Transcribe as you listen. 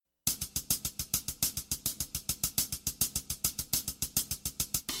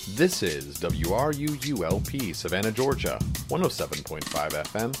This is WRUULP, Savannah, Georgia, 107.5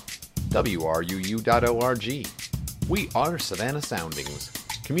 FM, WRUU.org. We are Savannah Soundings,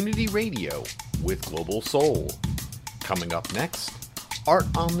 community radio with global soul. Coming up next, Art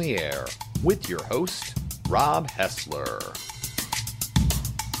on the Air, with your host, Rob Hessler.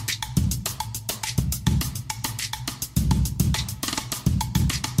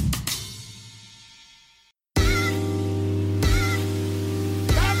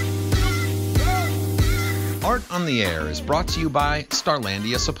 Art on the Air is brought to you by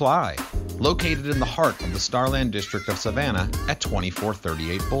Starlandia Supply, located in the heart of the Starland District of Savannah at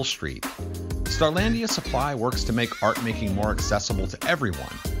 2438 Bull Street. Starlandia Supply works to make art making more accessible to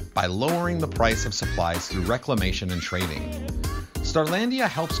everyone by lowering the price of supplies through reclamation and trading. Starlandia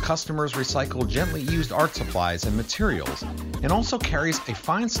helps customers recycle gently used art supplies and materials, and also carries a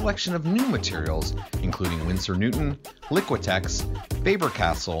fine selection of new materials, including Winsor Newton, Liquitex,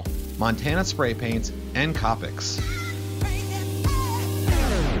 Faber-Castell, Montana spray paints, and Copics.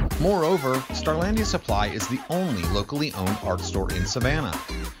 Moreover, Starlandia Supply is the only locally owned art store in Savannah.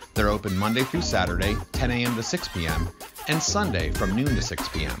 They're open Monday through Saturday, 10 a.m. to 6 p.m., and Sunday from noon to 6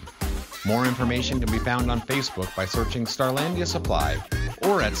 p.m. More information can be found on Facebook by searching Starlandia Supply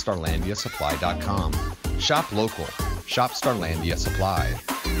or at starlandiasupply.com. Shop local. Shop Starlandia Supply.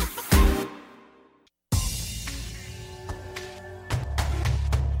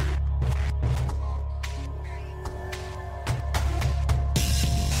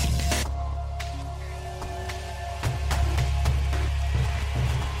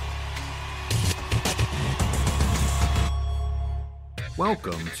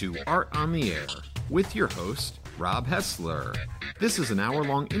 Welcome to Art on the Air with your host, Rob Hessler. This is an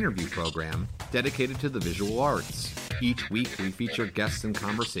hour-long interview program dedicated to the visual arts. Each week we feature guests in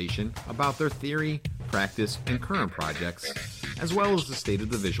conversation about their theory, practice, and current projects, as well as the state of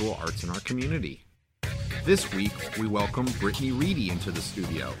the visual arts in our community. This week we welcome Brittany Reidy into the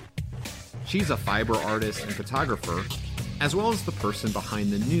studio. She's a fiber artist and photographer, as well as the person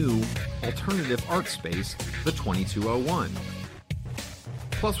behind the new alternative art space, the 2201.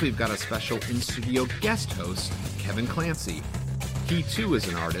 Plus, we've got a special in-studio guest host, Kevin Clancy. He, too, is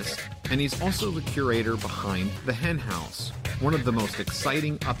an artist, and he's also the curator behind The Hen House, one of the most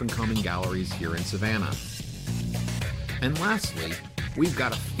exciting up-and-coming galleries here in Savannah. And lastly, we've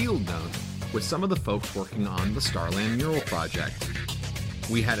got a field note with some of the folks working on the Starland Mural Project.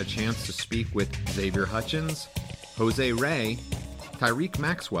 We had a chance to speak with Xavier Hutchins, Jose Ray, Tyreek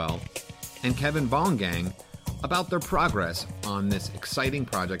Maxwell, and Kevin Bongang about their progress on this exciting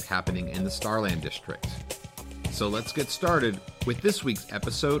project happening in the Starland District. So let's get started with this week's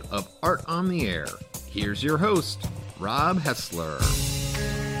episode of Art on the Air. Here's your host, Rob Hessler.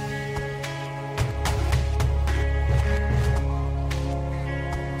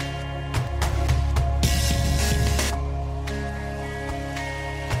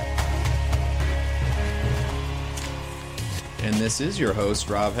 And this is your host,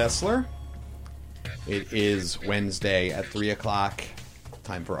 Rob Hessler. It is Wednesday at 3 o'clock,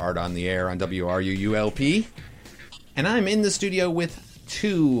 time for Art on the Air on WRUULP. And I'm in the studio with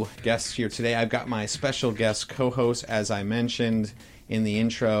two guests here today. I've got my special guest co-host, as I mentioned in the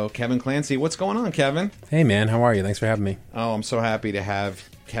intro, Kevin Clancy. What's going on, Kevin? Hey, man. How are you? Thanks for having me. Oh, I'm so happy to have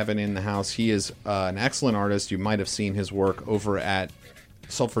Kevin in the house. He is an excellent artist. You might have seen his work over at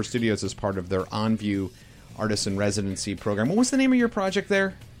Sulphur Studios as part of their OnView Artist in Residency program. What was the name of your project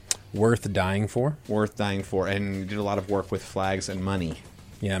there? Worth Dying For. Worth Dying For, and you did a lot of work with flags and money.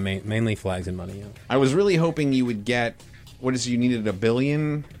 Yeah, mainly flags and money, yeah. I was really hoping you would get, you needed $1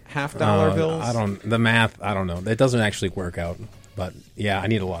 billion half-dollar bills? The math, I don't know. That doesn't actually work out, but yeah, I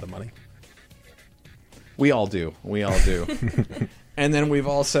need a lot of money. We all do. And then we've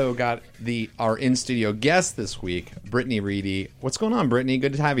also got our in-studio guest this week, Brittany Reidy. What's going on, Brittany?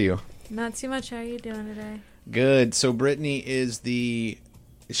 Good to have you. Not too much. How are you doing today? Good. So Brittany is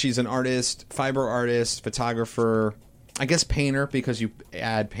she's an artist, fiber artist, photographer, I guess painter, because you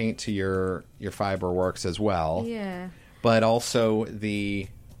add paint to your fiber works as well. Yeah. But also the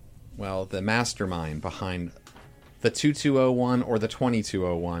mastermind behind the 2201 or the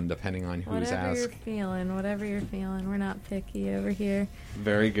 2201, depending on who's asking. Whatever you're feeling. We're not picky over here.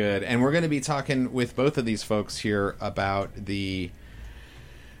 Very good. And we're going to be talking with both of these folks here about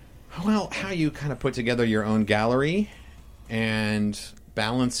how you kind of put together your own gallery and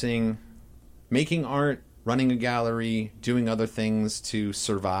balancing making art, running a gallery, doing other things to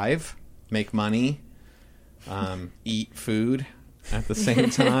survive, make money, eat food at the same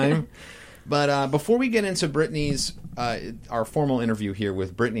time. But before we get into Brittany's our formal interview here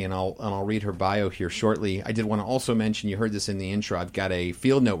with Brittany, and I'll read her bio here shortly, I did want to also mention, you heard this in the intro, I've got a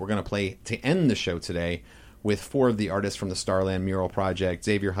field note we're going to play to end the show today with 4 of the artists from the Starland Mural Project: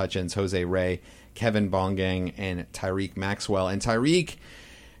 Xavier Hutchins, Jose Ray, Kevin Bongang, and Tyreek Maxwell. And Tyreek,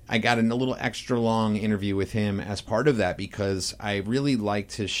 I got a little extra long interview with him as part of that because I really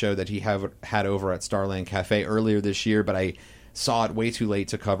liked his show that he had over at Starland Cafe earlier this year, but I saw it way too late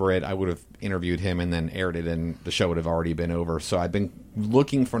to cover it. I would have interviewed him and then aired it, and the show would have already been over. So I've been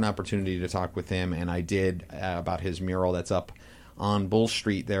looking for an opportunity to talk with him, and I did about his mural that's up on Bull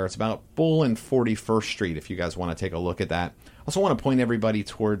Street there. It's about Bull and 41st Street, if you guys want to take a look at that. I also want to point everybody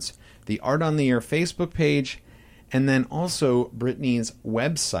towards the Art on the Air Facebook page, and then also Brittany's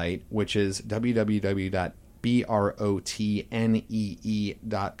website, which is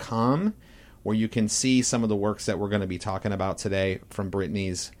www.brotnee.com, where you can see some of the works that we're going to be talking about today from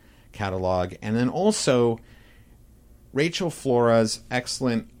Brittany's catalog. And then also Rachel Flora's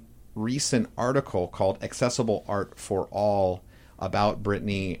excellent recent article called Accessible Art for All about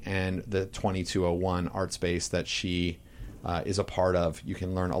Brittany and the 2201 art space that she is a part of. You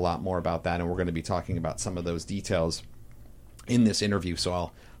can learn a lot more about that, and we're going to be talking about some of those details in this interview,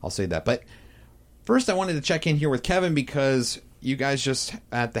 so I'll say that. But first I wanted to check in here with Kevin because you guys just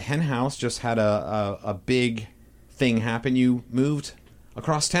at the Hen House just had a big thing happen. You moved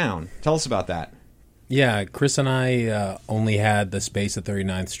across town. Tell us about that. Yeah, Chris and I only had the space at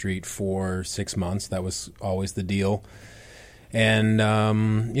 39th Street for 6 months. That was always the deal. And,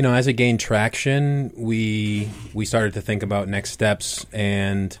 as it gained traction, we started to think about next steps.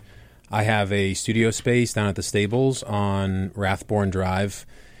 And I have a studio space down at the Stables on Rathborne Drive.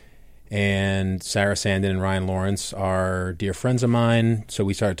 And Sarah Sandin and Ryan Lawrence are dear friends of mine. So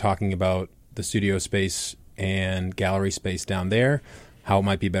we started talking about the studio space and gallery space down there, how it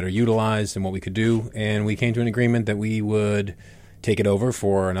might be better utilized and what we could do. And we came to an agreement that we would take it over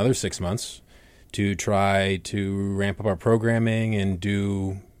for another 6 months to try to ramp up our programming and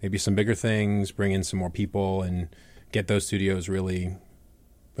do maybe some bigger things, bring in some more people, and get those studios really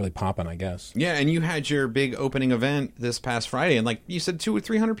popping, I guess. Yeah, and you had your big opening event this past Friday, and like you said, 200 or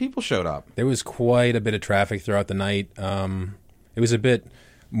 300 people showed up. There was quite a bit of traffic throughout the night. It was a bit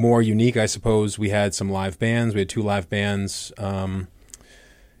more unique, I suppose. We had some live bands. We had 2 live bands, and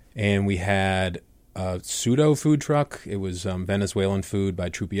we had a pseudo food truck. It was Venezuelan food by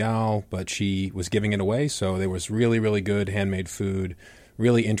Trupial, but she was giving it away, so there was really, really good handmade food,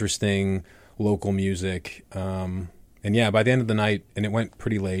 really interesting local music. And yeah, by the end of the night, and it went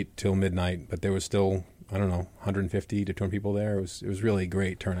pretty late till midnight, but there was still, 150 to 200 people there. It was really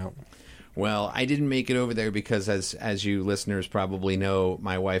great turnout. Well, I didn't make it over there because, as you listeners probably know,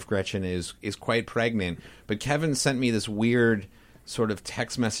 my wife Gretchen is quite pregnant. But Kevin sent me this weird sort of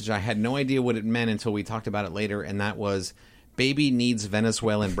text message. I had no idea what it meant until we talked about it later, and that was, "Baby needs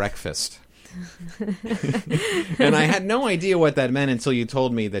Venezuelan breakfast." And I had no idea what that meant until you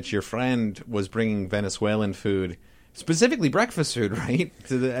told me that your friend was bringing Venezuelan food. Specifically breakfast food, right?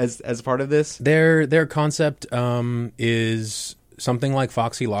 As part of this? Their concept is something like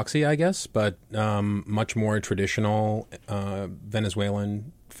Foxy Loxy, I guess, but much more traditional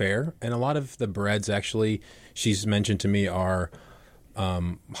Venezuelan fare. And a lot of the breads, actually, she's mentioned to me, are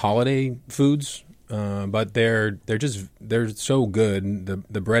holiday foods, but they're so good.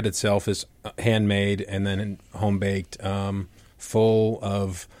 The bread itself is handmade and then home baked, full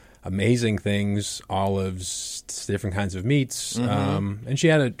of amazing things, olives, different kinds of meats, and she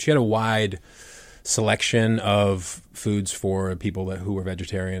had a wide selection of foods for people who were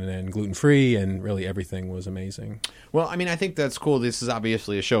vegetarian and gluten free, and really everything was amazing. Well, I mean, I think that's cool. This is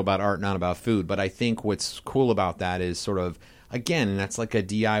obviously a show about art, not about food, but I think what's cool about that is sort of, again, and that's like a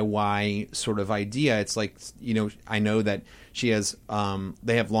DIY sort of idea. It's like, I know that she has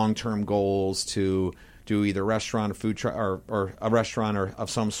they have long-term goals to do either restaurant or food truck or a restaurant or of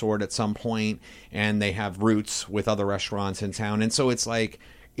some sort at some point, and they have roots with other restaurants in town. And so it's like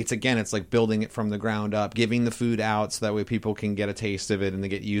building it from the ground up, giving the food out so that way people can get a taste of it and they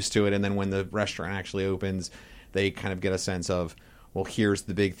get used to it. And then when the restaurant actually opens, they kind of get a sense of, well, here's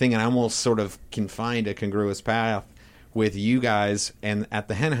the big thing. And I almost sort of can find a congruous path with you guys and at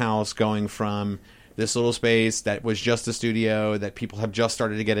the Hen House, going from this little space that was just a studio that people have just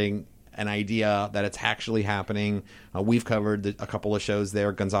started getting an idea that it's actually happening. We've covered a couple of shows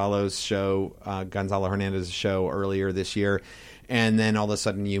there, Gonzalo Hernandez's show earlier this year. And then all of a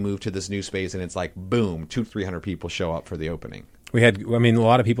sudden you move to this new space and it's like, boom, 200-300 people show up for the opening. We had, a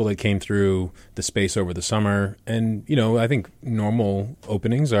lot of people that came through the space over the summer. And, I think normal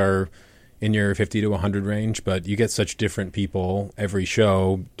openings are, in your 50 to 100 range, but you get such different people every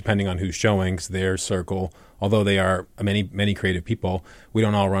show, depending on who's showing, 'cause their circle, although they are many creative people, we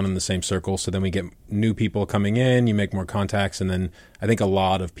don't all run in the same circle. So then we get new people coming in, you make more contacts, and then I think a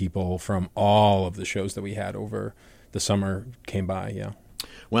lot of people from all of the shows that we had over the summer came by, yeah.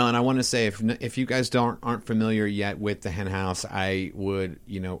 Well, and I want to say, if you guys aren't familiar yet with the Hen House, I would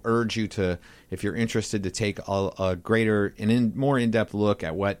urge you to, if you're interested, to take a greater and more in-depth look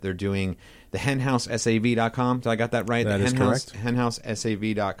at what they're doing. The henhousesav.com. Did I got that right? That is correct.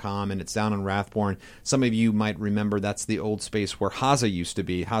 henhousesav.com, and it's down in Rathbourne. Some of you might remember that's the old space where Haza used to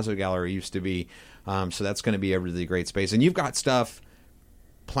be. Haza Gallery used to be. So that's going to be a really great space. And you've got stuff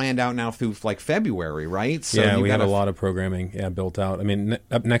planned out now through like February, right? So yeah, we have a lot of programming built out. I mean,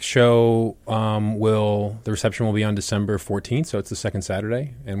 up next show the reception will be on December 14th, so it's the second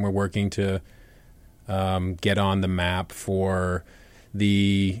Saturday, and we're working to get on the map for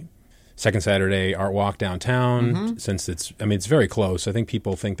the second Saturday art walk downtown, since it's very close. I think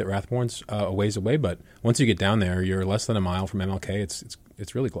people think that Rathbourne's a ways away, but once you get down there, you're less than a mile from MLK.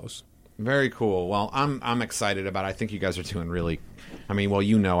 It's really close. Very cool. Well, I'm excited about it. I think you guys are doing really.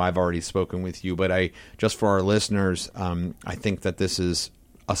 I've already spoken with you, but just for our listeners, I think that this is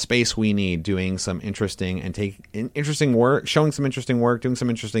a space we need, doing some interesting work, showing some interesting work, doing some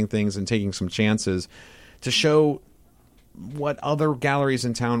interesting things, and taking some chances to show what other galleries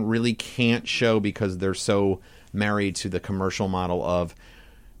in town really can't show because they're so married to the commercial model of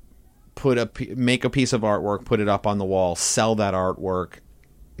make a piece of artwork, put it up on the wall, sell that artwork,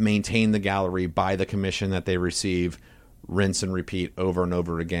 maintain the gallery by the commission that they receive, rinse and repeat over and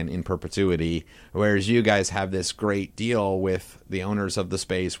over again in perpetuity. Whereas you guys have this great deal with the owners of the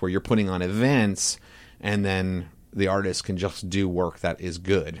space where you're putting on events and then the artist can just do work that is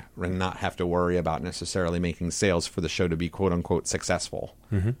good and not have to worry about necessarily making sales for the show to be quote unquote successful.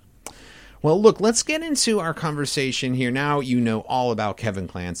 Mm-hmm. Well, look, let's get into our conversation here. Now you know all about Kevin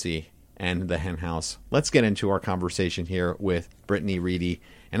Clancy and the Hen House. Let's get into our conversation here with Brittany Reidy.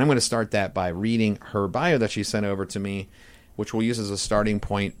 And I'm going to start that by reading her bio that she sent over to me, which we'll use as a starting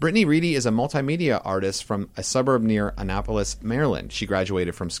point. Brittany Reidy is a multimedia artist from a suburb near Annapolis, Maryland. She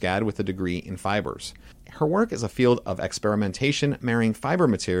graduated from SCAD with a degree in fibers. Her work is a field of experimentation, marrying fiber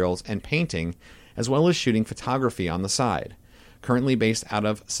materials and painting, as well as shooting photography on the side. Currently based out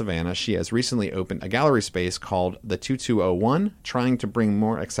of Savannah, she has recently opened a gallery space called the 2201, trying to bring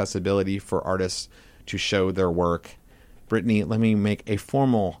more accessibility for artists to show their work. Brittany, let me make a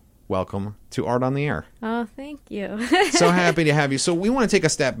formal welcome to Art on the Air. Oh, thank you. So happy to have you. So we want to take a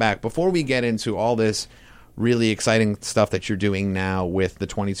step back before we get into all this really exciting stuff that you're doing now with the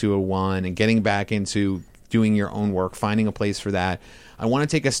 2201 and getting back into doing your own work, finding a place for that. I want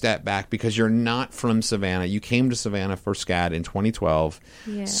to take a step back because you're not from Savannah. You came to Savannah for SCAD in 2012.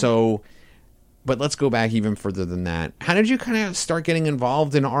 Yeah. So, but let's go back even further than that. How did you kind of start getting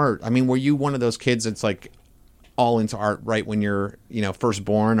involved in art? I mean, were you one of those kids that's like all into art right when you're, first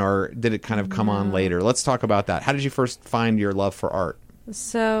born, or did it kind of come on later? Let's talk about that. How did you first find your love for art?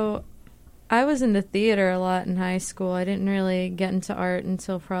 So I was into theater a lot in high school. I didn't really get into art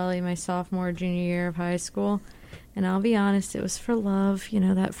until probably my sophomore, junior year of high school. And I'll be honest, it was for love,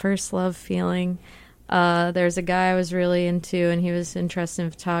 that first love feeling. There's a guy I was really into, and he was interested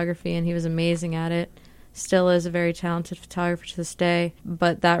in photography, and he was amazing at it. Still is a very talented photographer to this day.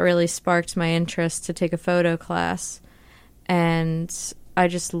 But that really sparked my interest to take a photo class. And I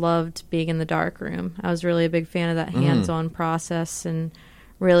just loved being in the darkroom. I was really a big fan of that hands-on process and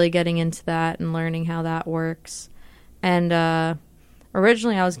really getting into that and learning how that works. And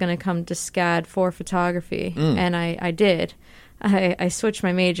originally I was going to come to SCAD for photography, and I did. I switched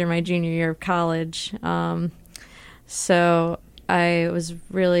my major my junior year of college. So I was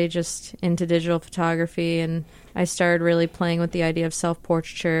really just into digital photography, and I started really playing with the idea of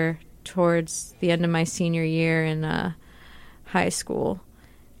self-portraiture towards the end of my senior year in high school.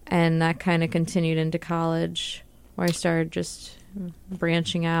 And that kind of continued into college, where I started just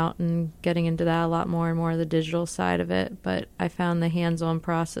branching out and getting into that a lot more and more, the digital side of it. But I found the hands-on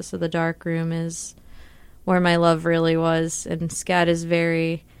process of the darkroom is where my love really was. And SCAD is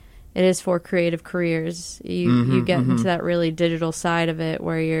it is for creative careers. You get into that really digital side of it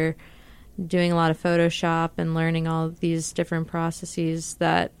where you're doing a lot of Photoshop and learning all of these different processes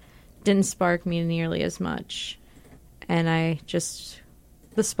that didn't spark me nearly as much. And I was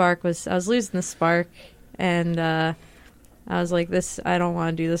losing the spark, and I was like, I don't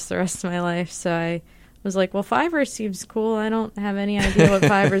want to do this the rest of my life. So I was like, well, Fibers seems cool. I don't have any idea what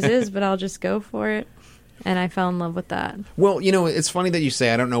Fibers is, but I'll just go for it. And I fell in love with that. Well, it's funny that you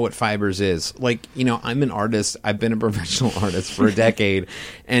say I don't know what fibers is. Like, I'm an artist. I've been a professional artist for a decade.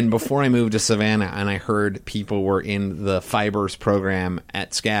 And before I moved to Savannah and I heard people were in the fibers program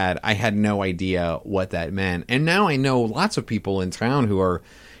at SCAD, I had no idea what that meant. And now I know lots of people in town who are,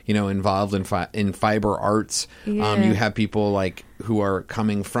 involved in fiber arts. Yeah. You have people like who are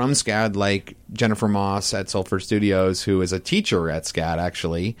coming from SCAD, like Jennifer Moss at Sulphur Studios, who is a teacher at SCAD,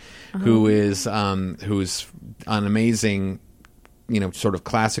 actually, who's an amazing, sort of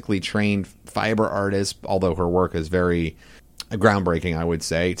classically trained fiber artist, although her work is very groundbreaking, I would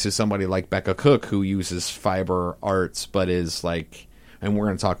say, to somebody like Becca Cook, who uses fiber arts, but is like, and we're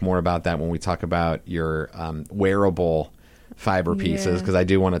going to talk more about that when we talk about your wearable fiber pieces, because I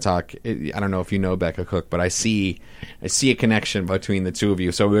do want to talk. I don't know if you know Becca Cook, but I see a connection between the two of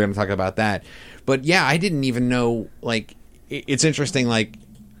you, so we're going to talk about that. But yeah, I didn't even know, like, it's interesting, like,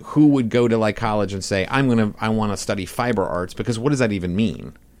 who would go to like college and say I want to study fiber arts, because what does that even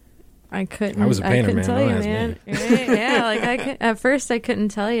mean? I couldn't. I was a painter, man. Tell Don't you, ask man. me. Right? Yeah, like at first I couldn't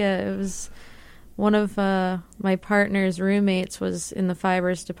tell you. It was one of my partner's roommates was in the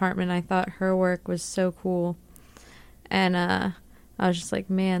fibers department. I thought her work was so cool. And I was just like,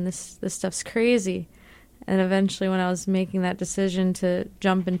 man, this stuff's crazy. And eventually when I was making that decision to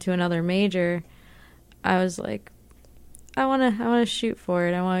jump into another major, I was like, I want to shoot for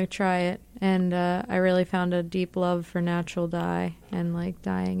it. I want to try it. And I really found a deep love for natural dye and like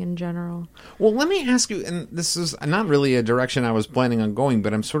dyeing in general. Well, let me ask you, and this is not really a direction I was planning on going,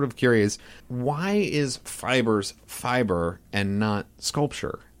 but I'm sort of curious, why is fibers fiber and not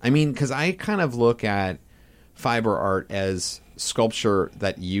sculpture? I mean, because I kind of look at fiber art as sculpture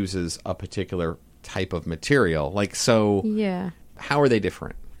that uses a particular type of material. Like, so Yeah. How are they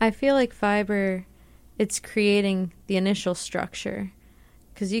different? I feel like fiber, it's creating the initial structure.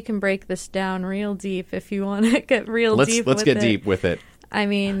 Because you can break this down real deep if you want to get real deep with it. Let's get deep with it. I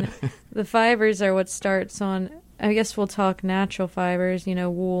mean, the fibers are what starts on, I guess we'll talk natural fibers,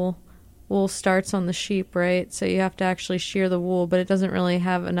 wool. Wool starts on the sheep, right? So you have to actually shear the wool, but it doesn't really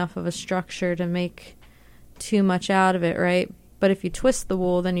have enough of a structure to make too much out of it, right? But if you twist the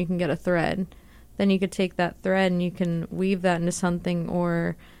wool, then you can get a thread. Then you could take that thread and you can weave that into something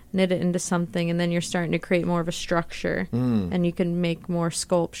or knit it into something, and then you're starting to create more of a structure. And you can make more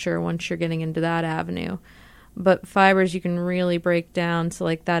sculpture once you're getting into that avenue. But fibers you can really break down to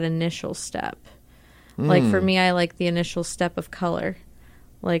like that initial step. Like for me, I like the initial step of color.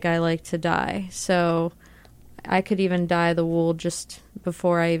 Like I like to dye. So I could even dye the wool just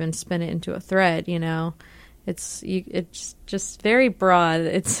before I even spin it into a thread, It's just very broad.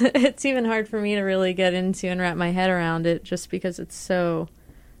 It's even hard for me to really get into and wrap my head around it, just because it's so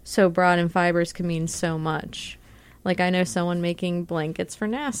broad, and fibers can mean so much. Like I know someone making blankets for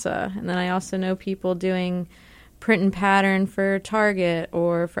NASA, and then I also know people doing print and pattern for Target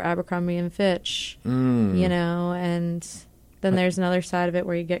or for Abercrombie and Fitch, and then there's another side of it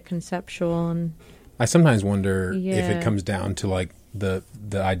where you get conceptual. And I sometimes wonder if it comes down to like the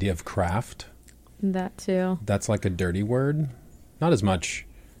idea of craft. That too. That's like a dirty word. Not as much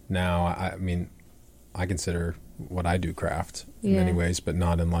now. I mean, I consider what I do craft in many ways, but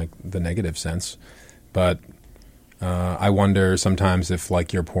not in like the negative sense. But I wonder sometimes if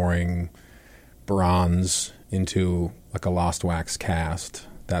like you're pouring bronze into like a lost wax cast,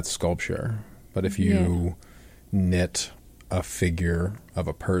 that's sculpture. But if you knit a figure of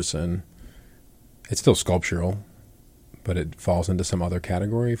a person, it's still sculptural, but it falls into some other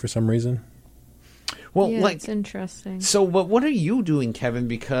category for some reason. Well, it's interesting. So, but what are you doing, Kevin?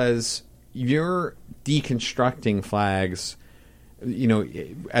 Because you're deconstructing flags,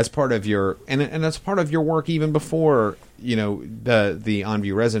 as part of your and as part of your work even before the On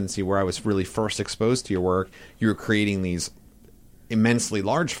View residency, where I was really first exposed to your work. You were creating these immensely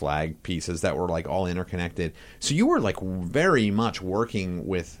large flag pieces that were like all interconnected. So you were like very much working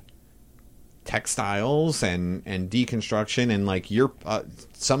with textiles and deconstruction, and like your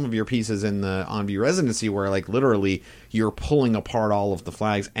some of your pieces in the On View residency where like literally you're pulling apart all of the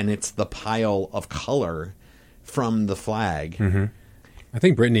flags and it's the pile of color from the flag. Mm-hmm. I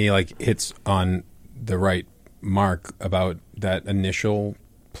think Brittany like hits on the right mark about that initial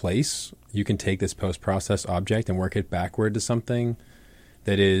place. You can take this post-process object and work it backward to something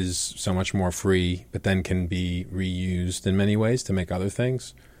that is so much more free, but then can be reused in many ways to make other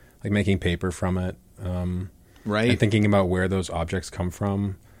things. Like making paper from it, right? And thinking about where those objects come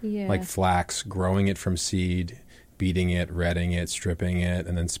from, Yeah. like flax, growing it from seed, beating it, retting it, stripping it,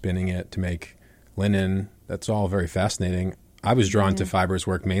 and then spinning it to make linen. That's all very fascinating. I was drawn to fibers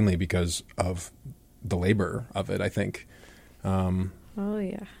work mainly because of the labor of it, I think. Oh,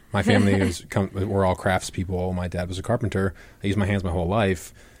 yeah. My family we're all craftspeople. My dad was a carpenter. I used my hands my whole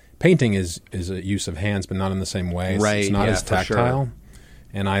life. Painting is a use of hands, but not in the same way. It's not as tactile. Sure.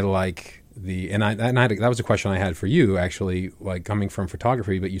 And I like that was a question I had for you, actually, like coming from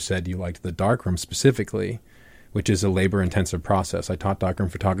photography, but you said you liked the darkroom specifically, which is a labor-intensive process. I taught darkroom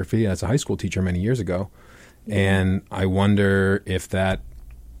photography as a high school teacher many years ago, and I wonder if that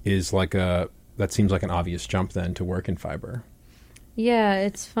is that seems like an obvious jump then to work in fiber. Yeah,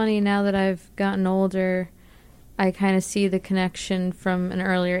 it's funny now that I've gotten older, I kind of see the connection from an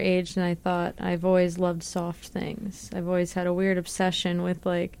earlier age than I thought. I've always loved soft things. I've always had a weird obsession with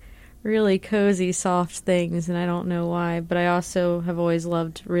like really cozy soft things, and I don't know why, but I also have always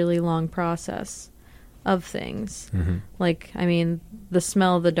loved really long process of things. Mm-hmm. Like, I mean, the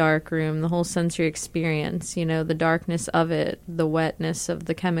smell of the dark room, the whole sensory experience, you know, the darkness of it, the wetness of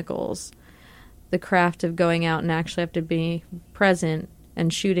the chemicals, the craft of going out and actually have to be present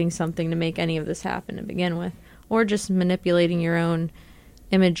and shooting something to make any of this happen to begin with, or just manipulating your own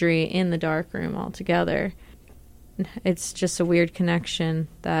imagery in the darkroom altogether. It's just a weird connection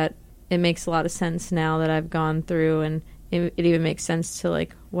that it makes a lot of sense now that I've gone through, and it even makes sense to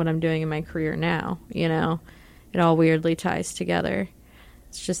like what I'm doing in my career now, you know. It all weirdly ties together.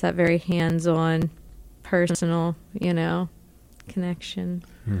 It's just that very hands-on, personal, you know, connection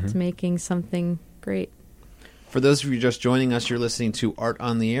to making something great. For those of you just joining us, you're listening to Art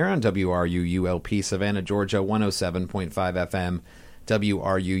on the Air on WRUU-LP Savannah, Georgia, 107.5 FM,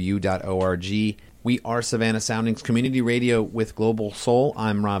 WRUU.org. We are Savannah Soundings Community Radio with Global Soul.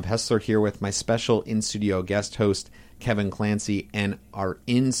 I'm Rob Hessler here with my special in-studio guest host, Kevin Clancy, and our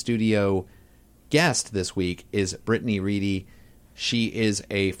in-studio guest this week is Brittany Reidy. She is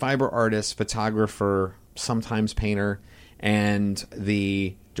a fiber artist, photographer, sometimes painter, and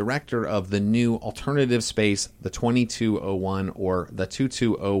the director of the new alternative space, the 2201 or the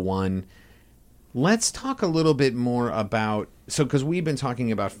 2201. Let's talk a little bit more about, because we've been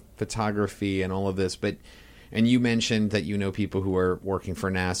talking about photography and all of this, and you mentioned that you know people who are working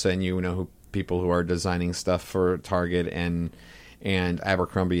for NASA, and you know people who are designing stuff for Target and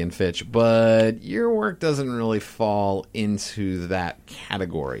Abercrombie and Fitch, but your work doesn't really fall into that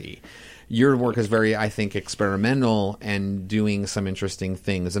category. Your work is very, I think, experimental and doing some interesting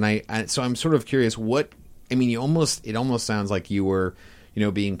things. And so I'm sort of curious it almost sounds like you were, you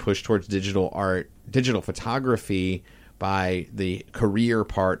know, being pushed towards digital art, digital photography by the career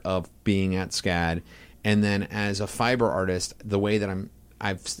part of being at SCAD. And then as a fiber artist, the way that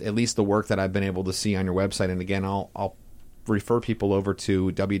I've at least the work that I've been able to see on your website. And again, I'll refer people over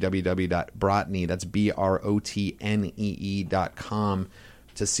to www.Brittany, that's BROTNEE.com,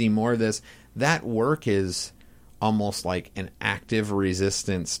 to see more of this. That work is almost like an active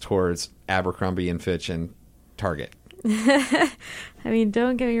resistance towards Abercrombie and Fitch and Target. I mean,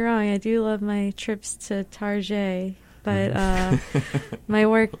 don't get me wrong, I do love my trips to Target, but my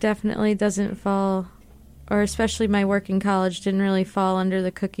work definitely doesn't fall, or especially my work in college didn't really fall under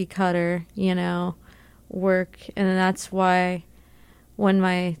the cookie cutter, you know, work. And that's why when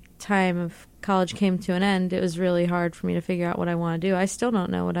my time of college came to an end, it was really hard for me to figure out what I want to do. I still don't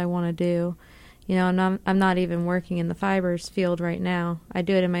know what I want to do. You know, I'm not even working in the fibers field right now. I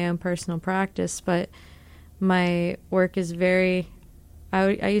do it in my own personal practice, but my work is very,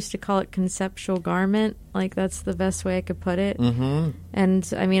 I used to call it conceptual garment. Like, that's the best way I could put it. Mm-hmm.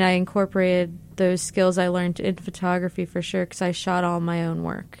 And, I mean, I incorporated those skills I learned in photography for sure, because I shot all my own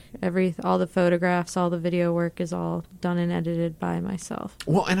work. All the photographs, all the video work is all done and edited by myself.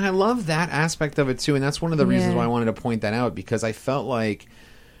 Well, and I love that aspect of it, too. And that's one of the reasons why I wanted to point that out, because I felt like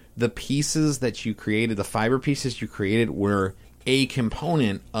the pieces that you created, the fiber pieces you created, were a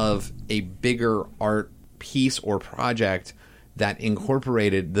component of a bigger art piece or project that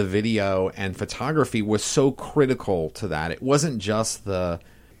incorporated the video, and photography was so critical to that. It wasn't just the,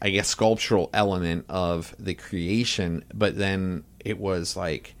 I guess, sculptural element of the creation, but then it was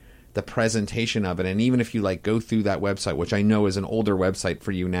like the presentation of it. And even if you like go through that website, which I know is an older website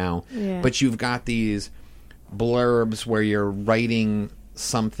for you now, but you've got these blurbs where you're writing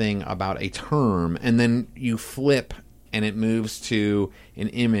something about a term, and then you flip and it moves to an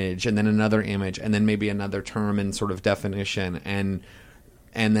image, and then another image, and then maybe another term and sort of definition, and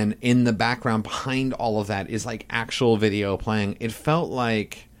then in the background behind all of that is like actual video playing. It felt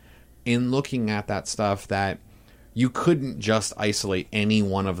like, in looking at that stuff, that you couldn't just isolate any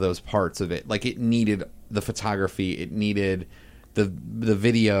one of those parts of it. Like, it needed the photography, it needed the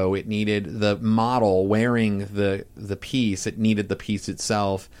video, it needed the model wearing the piece, it needed the piece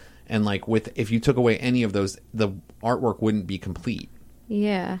itself. And like, if you took away any of those, the artwork wouldn't be complete.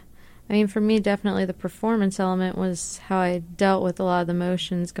 Yeah. I mean, for me, definitely the performance element was how I dealt with a lot of the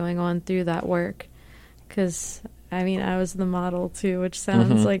emotions going on through that work. Because, I mean, I was the model, too, which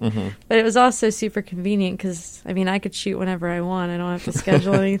sounds but it was also super convenient because, I mean, I could shoot whenever I want. I don't have to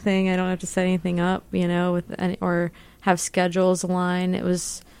schedule anything. I don't have to set anything up, or have schedules align. It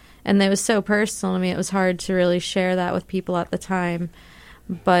was so personal to me. It was hard to really share that with people at the time.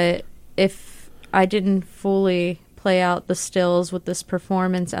 But if I didn't fully play out the stills with this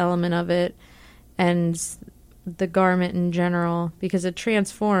performance element of it and the garment in general, because it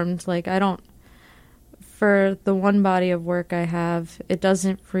transformed. Like, for the one body of work I have, it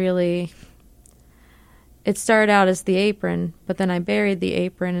started out as the apron, but then I buried the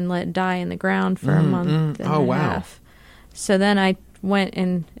apron and let it die in the ground for a month and a half. So then I went,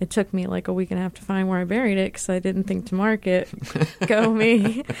 and it took me like a week and a half to find where I buried it because I didn't think to mark it. Go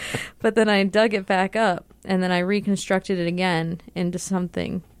me. But then I dug it back up, and then I reconstructed it again into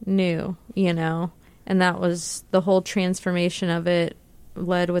something new, and that was the whole transformation of it,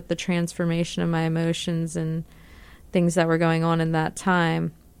 led with the transformation of my emotions and things that were going on in that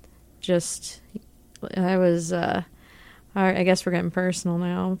time. I was, I guess we're getting personal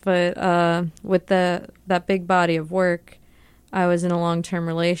now, but with that big body of work, I was in a long-term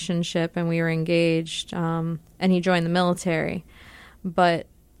relationship and we were engaged, and he joined the military. But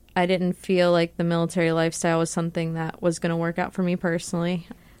I didn't feel like the military lifestyle was something that was going to work out for me personally.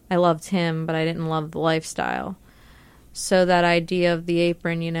 I loved him, but I didn't love the lifestyle. So that idea of the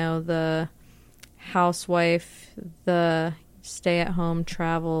apron, the housewife, the stay-at-home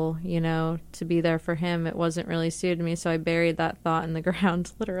travel, to be there for him, it wasn't really suited me. So I buried that thought in the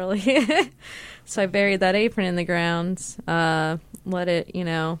ground, literally. So I buried that apron in the ground, let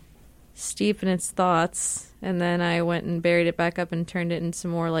it, steep in its thoughts. And then I went and buried it back up and turned it into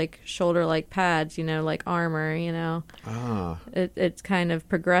more like shoulder-like pads, like armor, It kind of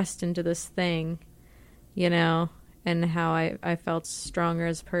progressed into this thing, and how I felt stronger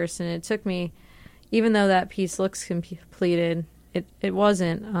as a person. It took me, even though that piece looks completed, it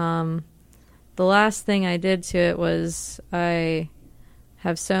wasn't. The last thing I did to it was I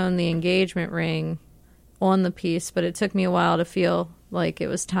have sewn the engagement ring on the piece, but it took me a while to feel like it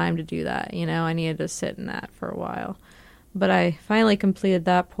was time to do that. I needed to sit in that for a while. But I finally completed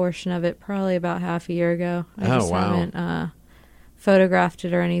that portion of it probably about half a year ago. I haven't photographed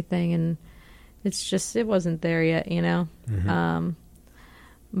it or anything, and it wasn't there yet,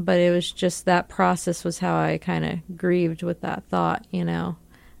 but it was just that process was how I kind of grieved with that thought,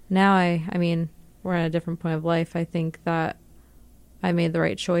 Now I mean, we're at a different point of life. I think that I made the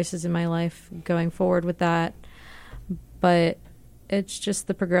right choices in my life going forward with that. But it's just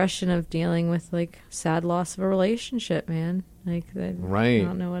the progression of dealing with, like, sad loss of a relationship, man. Like, I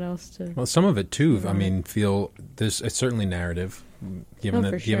don't know what else to... Well, some of it, too, I mean, it's certainly narrative, given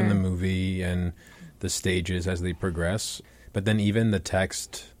the movie and the stages as they progress. But then even the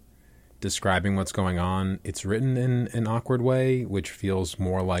text describing what's going on, it's written in an awkward way, which feels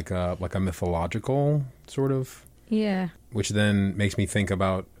more like a mythological sort of... Yeah. Which then makes me think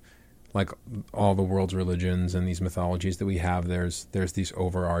about, like, all the world's religions and these mythologies that we have. There's these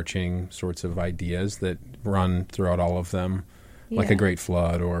overarching sorts of ideas that run throughout all of them, like a great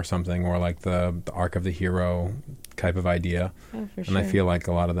flood or something, or like the arc of the hero type of idea. Oh, for and I feel like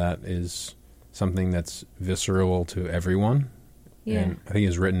a lot of that is something that's visceral to everyone. Yeah. And I think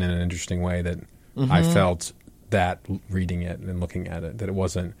it's written in an interesting way that I felt that reading it and looking at it, that it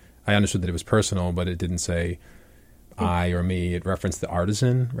wasn't, I understood that it was personal, but it didn't say I or me. It referenced the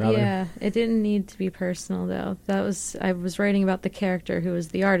artisan, rather. Yeah, it didn't need to be personal, though. I was writing about the character who was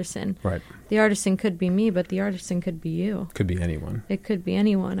the artisan. Right. The artisan could be me, but the artisan could be you. Could be anyone. It could be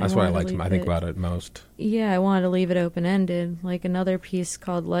anyone. That's why I think about it most. Yeah, I wanted to leave it open-ended. Like another piece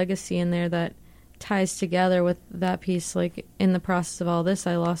called Legacy in there that ties together with that piece. Like, in the process of all this,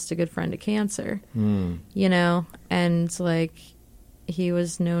 I lost a good friend to cancer. And, like... He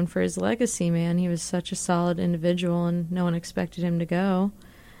was known for his legacy, man. He was such a solid individual, and no one expected him to go.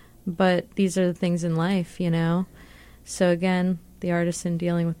 But these are the things in life, So again, the artisan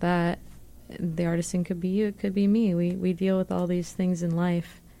dealing with that. The artisan could be you, it could be me. We deal with all these things in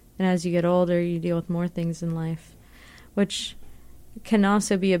life. And as you get older, you deal with more things in life, which can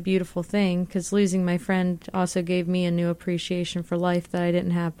also be a beautiful thing, because losing my friend also gave me a new appreciation for life that I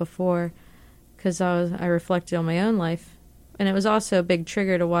didn't have before, because I reflected on my own life. And it was also a big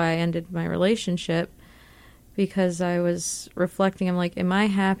trigger to why I ended my relationship, because I was reflecting. I'm like, am I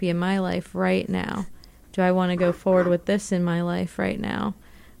happy in my life right now? Do I want to go forward with this in my life right now?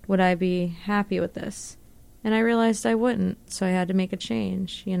 Would I be happy with this? And I realized I wouldn't, so I had to make a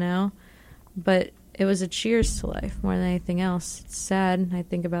change, But it was a cheers to life more than anything else. It's sad. I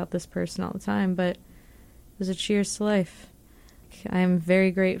think about this person all the time, but it was a cheers to life. I'm very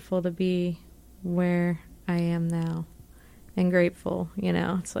grateful to be where I am now. And grateful,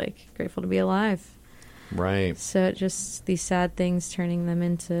 it's like grateful to be alive. Right. So it just, these sad things, turning them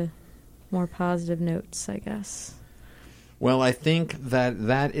into more positive notes, I guess. Well, I think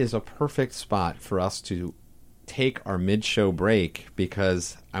that is a perfect spot for us to take our mid-show break,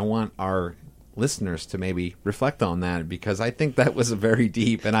 because I want our listeners to maybe reflect on that, because I think that was a very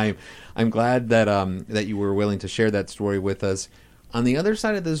deep, and I'm glad that you were willing to share that story with us. On the other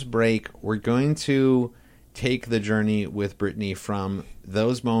side of this break, we're going to take the journey with Brittany from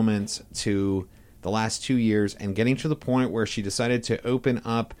those moments to the last 2 years and getting to the point where she decided to open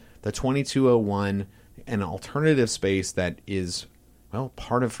up the 2201, an alternative space that is, well,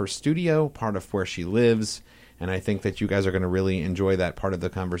 part of her studio, part of where she lives. And I think that you guys are going to really enjoy that part of the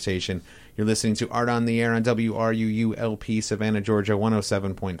conversation. You're listening to Art on the Air on WRUU-LP, Savannah, Georgia,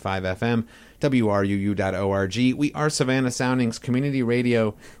 107.5 FM, WRUU.org. We are Savannah Soundings Community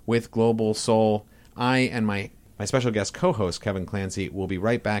Radio with Global Soul. I and my special guest co-host, Kevin Clancy, will be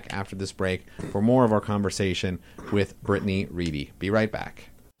right back after this break for more of our conversation with Brittany Reidy. Be right back.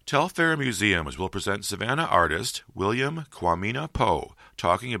 Telfair Museums will present Savannah artist William Kwamina Poe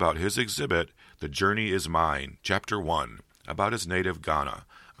talking about his exhibit, The Journey is Mine, Chapter 1, about his native Ghana,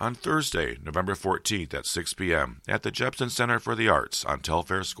 on Thursday, November 14th at 6 p.m. at the Jepson Center for the Arts on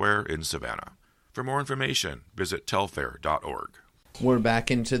Telfair Square in Savannah. For more information, visit telfair.org. We're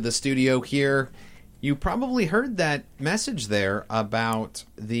back into the studio here. You probably heard that message there about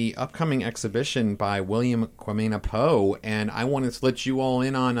the upcoming exhibition by William Kwamina Poe, and I wanted to let you all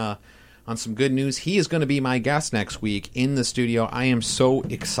in on some good news. He is going to be my guest next week in the studio. I am so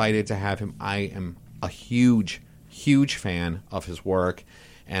excited to have him. I am a huge, huge fan of his work,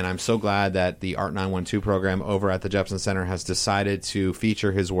 and I'm so glad that the Art 912 program over at the Jepson Center has decided to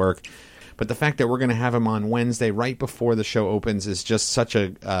feature his work. But the fact that we're going to have him on Wednesday right before the show opens is just such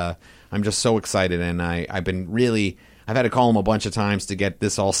a... I'm just so excited, and I've had to call him a bunch of times to get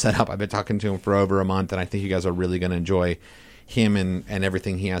this all set up. I've been talking to him for over a month, and I think you guys are really going to enjoy him and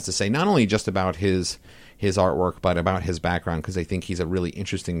everything he has to say, not only just about his artwork, but about his background, because I think he's a really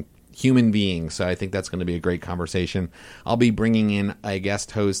interesting human being. So I think that's going to be a great conversation. I'll be bringing in a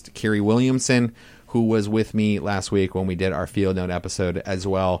guest host, Kiri Williamson, who was with me last week when we did our Field Note episode as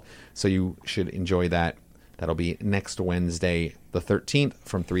well. So you should enjoy that. That'll be next Wednesday, the 13th,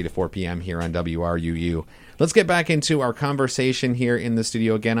 from 3 to 4 p.m. here on WRUU. Let's get back into our conversation here in the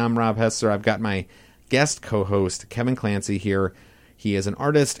studio. Again, I'm Rob Hessler. I've got my guest co-host, Kevin Clancy, here. He is an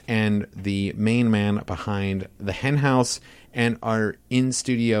artist and the main man behind the Hen House. And our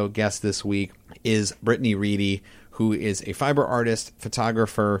in-studio guest this week is Brittany Reidy, who is a fiber artist,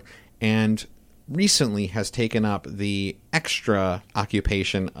 photographer, and recently has taken up the extra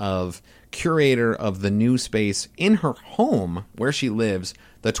occupation of curator of the new space in her home where she lives,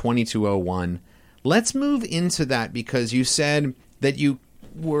 the 2201. Let's move into that, because you said that you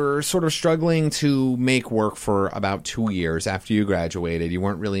were sort of struggling to make work for about 2 years after you graduated. You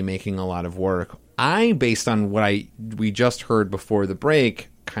weren't really making a lot of work. I, based on what we just heard before the break,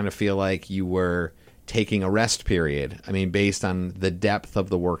 kind of feel like you were taking a rest period. I mean, based on the depth of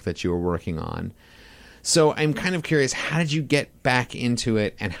the work that you were working on. So I'm kind of curious, how did you get back into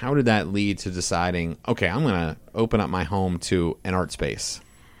it, and how did that lead to deciding, okay, I'm going to open up my home to an art space?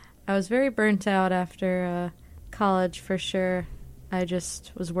 I was very burnt out after college, for sure. I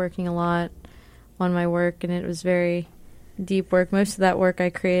just was working a lot on my work, and it was very deep work. Most of that work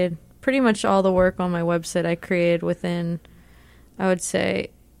I created, pretty much all the work on my website I created within, I would say,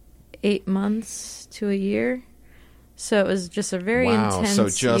 8 months to a year. So it was just a very intense year.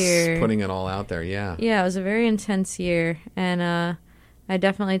 So just putting it all out there, yeah. Yeah, it was a very intense year. And I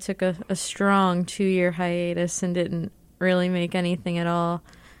definitely took a strong 2-year hiatus and didn't really make anything at all.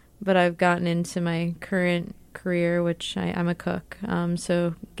 But I've gotten into my current career, which I'm a cook.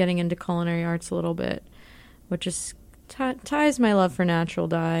 So getting into culinary arts a little bit, which is ties my love for natural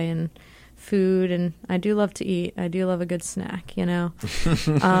dye and food, and I do love to eat. I do love a good snack,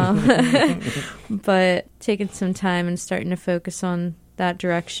 but taking some time and starting to focus on that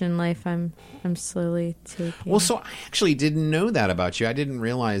direction in life, I'm slowly taking. Well, so I actually didn't know that about you. I didn't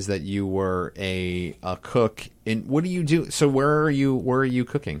realize that you were a cook. And what do you do? So where are you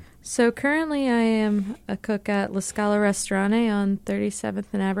cooking? So currently I am a cook at La Scala Restaurante on 37th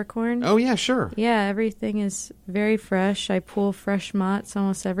and Abercorn. Oh, yeah, sure. Yeah, everything is very fresh. I pull fresh motts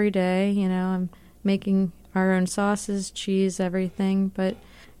almost every day. I'm making our own sauces, cheese, everything. But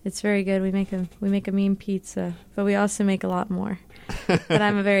It's very good. We make a mean pizza, but we also make a lot more. But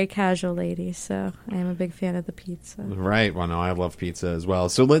I'm a very casual lady, so I am a big fan of the pizza. Right. Well, no, I love pizza as well.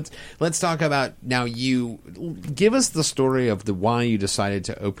 So let's talk about now. You give us the story of why you decided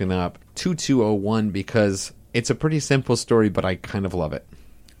to open up 2201, because it's a pretty simple story, but I kind of love it.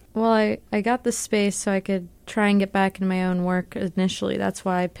 Well, I got the space so I could try and get back into my own work initially. That's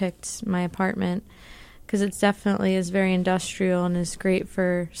why I picked my apartment, because it definitely is very industrial and is great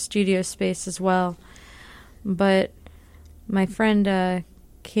for studio space as well. But my friend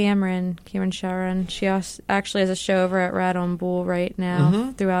Cameron Sharon, she actually has a show over at Rat on Bull right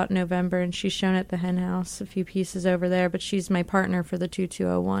now throughout November, and she's shown at the Hen House, a few pieces over there, but she's my partner for the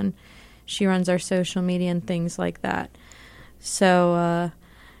 2201. She runs our social media and things like that. So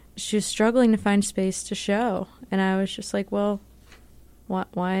she was struggling to find space to show, and I was just like, well,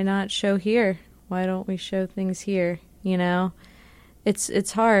 why not show here? Why don't we show things here? You know,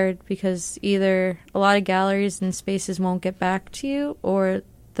 it's hard because either a lot of galleries and spaces won't get back to you, or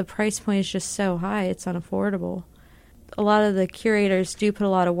the price point is just so high it's unaffordable. A lot of the curators do put a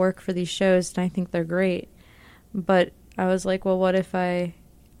lot of work for these shows, and I think they're great. But I was like, well, what if I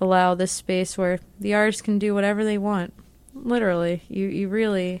allow this space where the artists can do whatever they want? Literally, you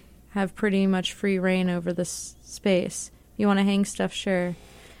really have pretty much free reign over this space. You want to hang stuff, sure.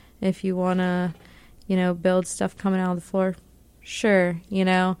 If you want to, build stuff coming out of the floor, sure,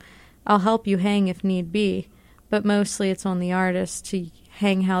 I'll help you hang if need be. But mostly it's on the artist to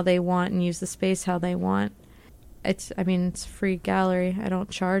hang how they want and use the space how they want. It's a free gallery. I don't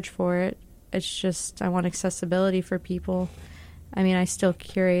charge for it. It's just I want accessibility for people. I still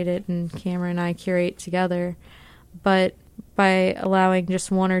curate it, and Cameron and I curate together. But by allowing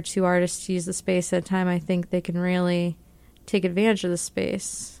just one or two artists to use the space at a time, I think they can really take advantage of the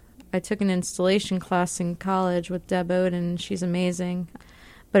space. I took an installation class in college with Deb Oden, and she's amazing.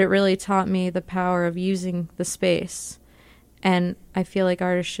 But it really taught me the power of using the space. And I feel like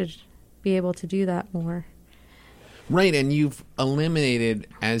artists should be able to do that more. Right, and you've eliminated,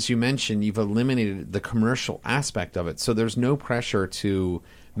 as you mentioned, the commercial aspect of it. So there's no pressure to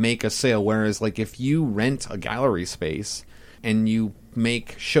make a sale. Whereas, like, if you rent a gallery space and you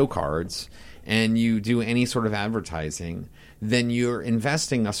make show cards and you do any sort of advertising, then you're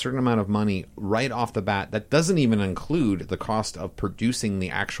investing a certain amount of money right off the bat. That doesn't even include the cost of producing the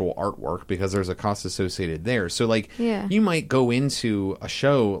actual artwork, because there's a cost associated there. So, you might go into a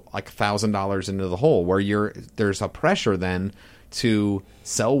show like $1,000 into the hole, where there's a pressure then to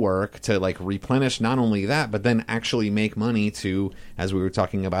sell work, to replenish not only that, but then actually make money to, as we were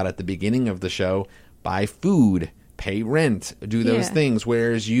talking about at the beginning of the show, buy food, pay rent, do those things.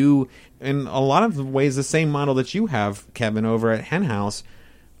 Whereas you, in a lot of ways, the same model that you have, Kevin, over at Hen House,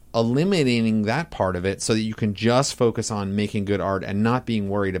 eliminating that part of it so that you can just focus on making good art and not being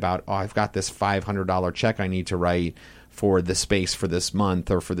worried about, I've got this $500 check I need to write for the space for this month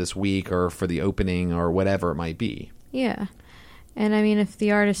or for this week or for the opening or whatever it might be. Yeah. And if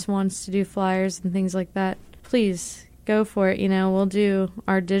the artist wants to do flyers and things like that, please go for it. We'll do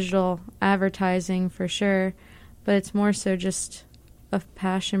our digital advertising for sure. But it's more so just a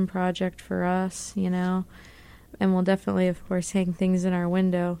passion project for us, and we'll definitely, of course, hang things in our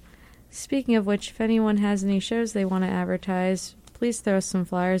window. Speaking of which, if anyone has any shows they want to advertise, please throw us some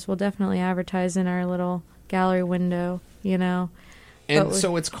flyers. We'll definitely advertise in our little gallery window, And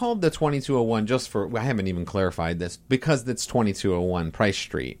so it's called the 2201 just for, I haven't even clarified this, because it's 2201 Price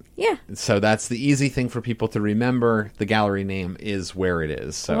Street. Yeah. So that's the easy thing for people to remember. The gallery name is where it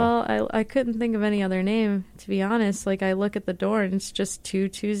is. So. Well, I couldn't think of any other name, to be honest. I look at the door and it's just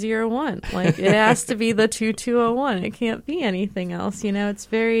 2201. It has to be the 2201. It can't be anything else. It's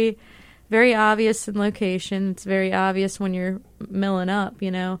very, very obvious in location. It's very obvious when you're milling up,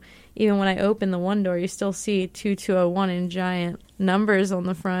 Even when I open the one door, you still see 2201 in giant numbers on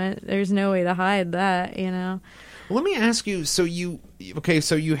the front. There's no way to hide that, Let me ask you, so you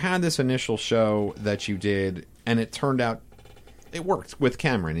had this initial show that you did, and it turned out it worked with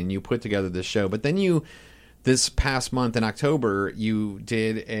Cameron, and you put together this show. But then this past month in October, you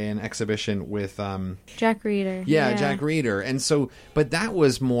did an exhibition with Jack Reidy. Yeah, Jack Reidy. And so, but that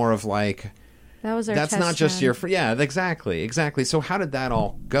was more of that was our that's test not just run. Exactly. So how did that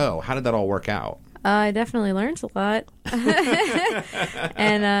all go? How did that all work out? I definitely learned a lot.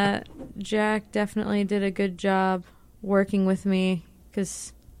 And Jack definitely did a good job working with me,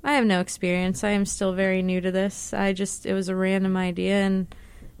 because I have no experience. I am still very new to this. It was a random idea, and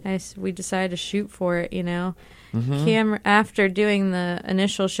we decided to shoot for it, After doing the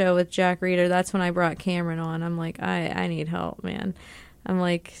initial show with Jack Reidy, that's when I brought Cameron on. I'm like, I need help, man. I'm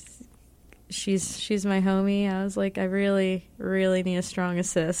like, she's my homie. I was like, I really, really need a strong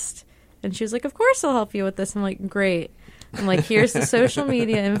assist. And she was like, of course I'll help you with this. I'm like, great. I'm like, here's the social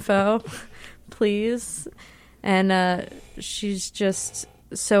media info, please. And she's just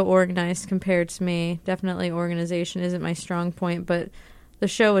so organized compared to me. Definitely organization isn't my strong point, but the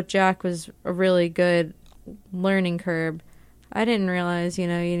show with Jack was a really good learning curve. I didn't realize, you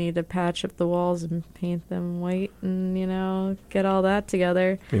need to patch up the walls and paint them white and, get all that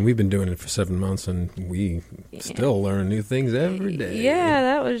together. I mean, we've been doing it for 7 months, and we still learn new things every day. Yeah,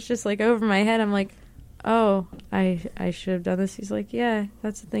 that was just, like, over my head. I'm like, oh, I should have done this. He's like, yeah,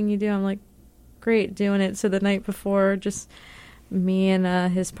 that's the thing you do. I'm like, great, doing it. So the night before, just me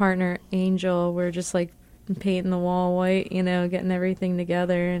and his partner, Angel, were just, like, painting the wall white, getting everything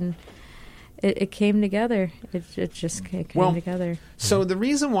together, and it came together. It just came together. So the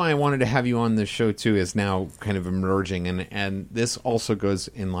reason why I wanted to have you on this show, too, is now kind of emerging, and this also goes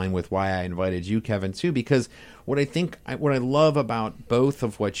in line with why I invited you, Kevin, too, because what I love about both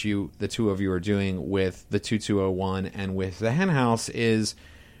of what the two of you are doing with the 2201 and with the Hen House is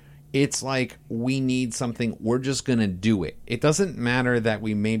it's like we need something, we're just going to do it. It doesn't matter that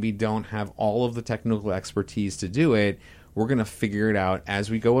we maybe don't have all of the technical expertise to do it. We're going to figure it out as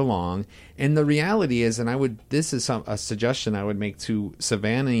we go along. And the reality is, this is a suggestion I would make to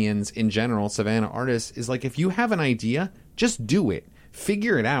Savannahans in general, Savannah artists, is like if you have an idea, just do it.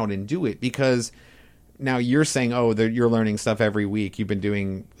 Figure it out and do it, because now you're saying, you're learning stuff every week. You've been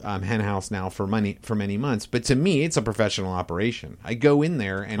doing Hen House now for many months. But to me, it's a professional operation. I go in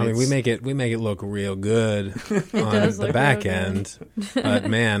there and we make it look real good on the back end. But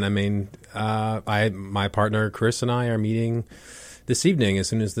man, my partner Chris and I are meeting this evening as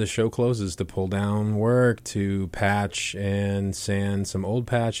soon as the show closes to pull down work, to patch and sand some old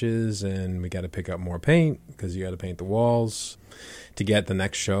patches, and we got to pick up more paint because you got to paint the walls to get the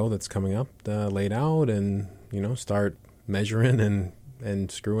next show that's coming up laid out, and start measuring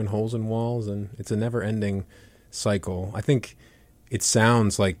and screwing holes in walls, and it's a never-ending cycle. I think it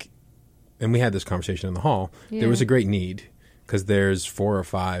sounds like, and we had this conversation in the hall, there was a great need because there's 4 or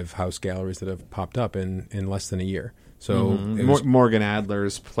 5 house galleries that have popped up in less than a year. So Morgan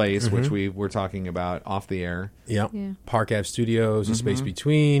Adler's place, which we were talking about off the air. Yep. Yeah. Park Ave Studios, a space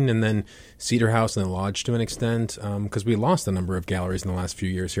between, and then Cedar House and the Lodge to an extent, because we lost a number of galleries in the last few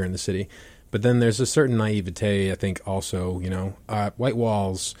years here in the city. But then there's a certain naivete, I think, also, white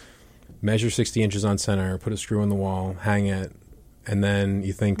walls, measure 60 inches on center, put a screw in the wall, hang it, and then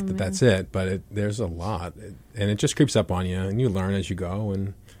you think that's it. But there's a lot, and it just creeps up on you, and you learn as you go,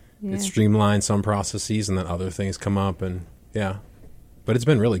 and it streamlines some processes, and then other things come up, and but it's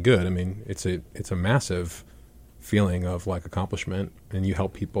been really good. I mean, it's a massive feeling of like accomplishment, and you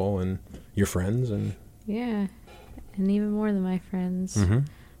help people and your friends, and and even more than my friends.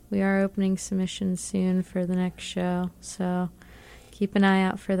 We are opening submissions soon for the next show, so keep an eye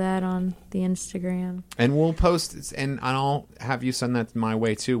out for that on the Instagram. And we'll post, and I'll have you send that my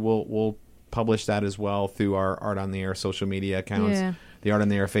way too. We'll publish that as well through our Art on the Air social media accounts. Yeah. The Art on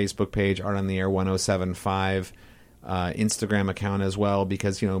the Air Facebook page, Art on the Air 1075 Instagram account as well,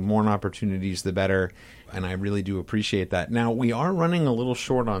 because more opportunities the better, and I really do appreciate that. Now we are running a little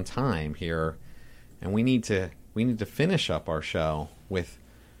short on time here, and we need to finish up our show with,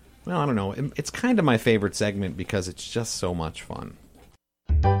 well, I don't know, it's kind of my favorite segment because it's just so much fun.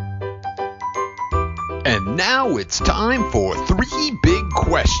 And now it's time for 3 Big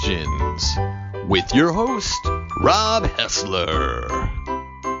Questions with your host, Rob Hessler.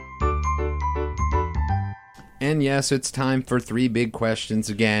 And yes, it's time for 3 big questions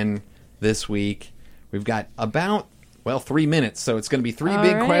again this week. We've got about, 3 minutes, so it's going to be 3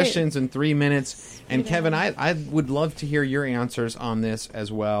 big questions in 3 minutes. And Kevin, I would love to hear your answers on this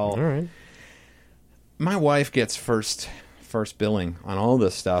as well. All right. My wife gets first billing on all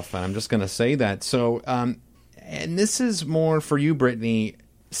this stuff, and I'm just going to say that. So, and this is more for you, Brittany.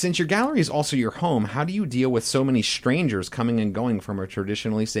 Since your gallery is also your home, how do you deal with so many strangers coming and going from a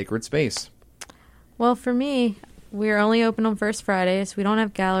traditionally sacred space? Well, for me, we're only open on First Fridays. We don't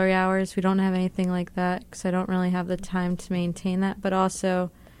have gallery hours. We don't have anything like that because I don't really have the time to maintain that. But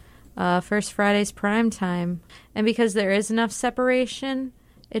also, First Friday's prime time. And because there is enough separation,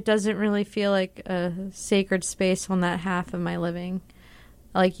 it doesn't really feel like a sacred space on that half of my living.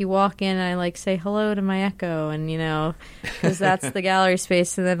 Like, you walk in and I, say hello to my Echo, and, because that's the gallery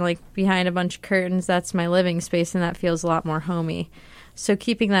space. And then, behind a bunch of curtains, that's my living space, and that feels a lot more homey. So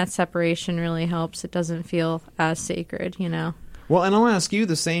keeping that separation really helps. It doesn't feel as sacred, Well, and I'll ask you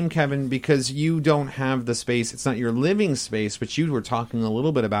the same, Kevin, because you don't have the space. It's not your living space, but you were talking a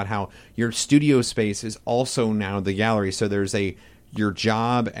little bit about how your studio space is also now the gallery. So there's a your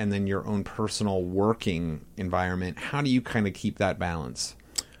job and then your own personal working environment. How do you kind of keep that balance?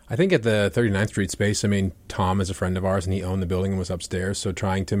 I think at the 39th Street space, I mean, Tom is a friend of ours, and he owned the building and was upstairs. So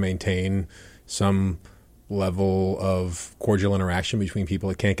trying to maintain some level of cordial interaction between people.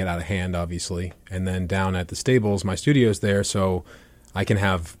 It can't get out of hand, obviously. And then down at the stables, my studio's there, so I can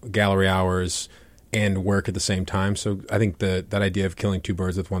have gallery hours and work at the same time. So I think that idea of killing two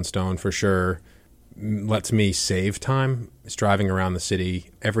birds with one stone for sure lets me save time. It's driving around the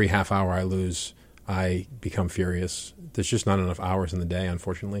city. Every half hour I lose, I become furious. There's just not enough hours in the day,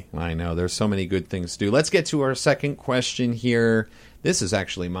 unfortunately. I know. There's so many good things to do. Let's get to our second question here. This is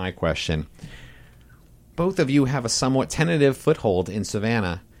actually my question. Both of you have a somewhat tentative foothold in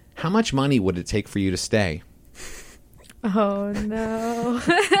Savannah. How much money would it take for you to stay? Oh, no.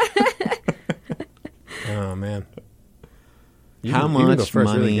 Oh, man. How much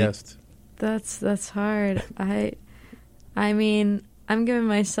money? That's hard. I mean, I'm giving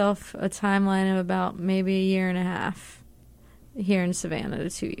myself a timeline of about maybe a year and a half here in Savannah to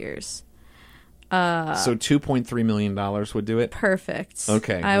 2 years. So $2.3 million would do it? Perfect.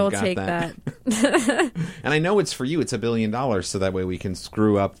 Okay. I will take that. And I know it's for you. It's $1 billion, so that way we can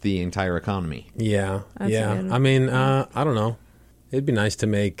screw up the entire economy. Yeah. That's yeah. good. I mean, I don't know. It'd be nice to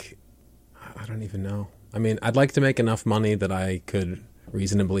make, I don't even know. I mean, I'd like to make enough money that I could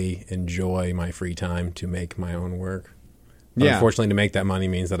reasonably enjoy my free time to make my own work. But unfortunately, to make that money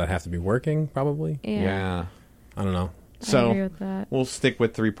means that I'd have to be working, probably. Yeah. I don't know. I agree with that. We'll stick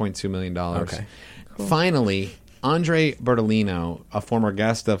with $3.2 million. Okay. Cool. Finally, Andre Bertolino, a former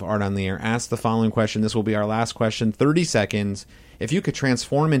guest of Art on the Air, asked the following question. This will be our last question. 30 seconds. If you could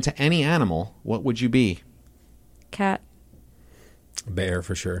transform into any animal, what would you be? Cat. Bear,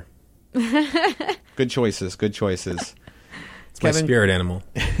 for sure. Good choices. Good choices. It's my spirit animal.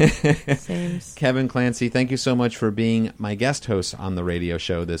 Same. Kevin Clancy, thank you so much for being my guest host on the radio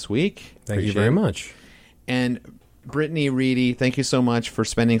show this week. Thank you very much. And Brittany, Reidy, thank you so much for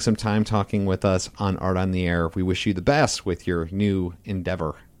spending some time talking with us on Art on the Air. We wish you the best with your new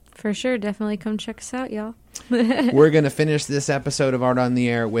endeavor. For sure. Definitely come check us out, y'all. We're going to finish this episode of Art on the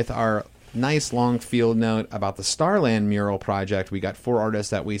Air with our nice long field note about the Starland mural project. We got 4 artists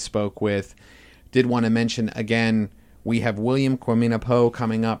that we spoke with. Did want to mention again, we have William Kwamina Poe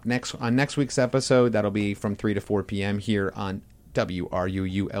coming up on next week's episode. That'll be from 3 to 4 p.m. here on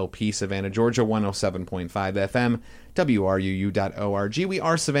WRUULP, Savannah, Georgia, 107.5 FM, WRUU.org. We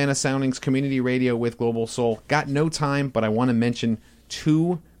are Savannah Soundings Community Radio with Global Soul. Got no time, but I want to mention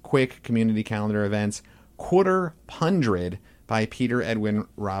 2 quick community calendar events. Quarter Hundred by Peter Edwin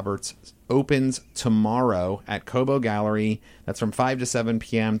Roberts opens tomorrow at Cobo Gallery. That's from 5 to 7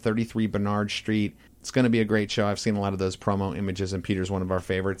 p.m., 33 Bernard Street. It's going to be a great show. I've seen a lot of those promo images, and Peter's one of our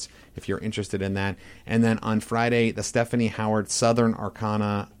favorites if you're interested in that. And then on Friday, the Stephanie Howard Southern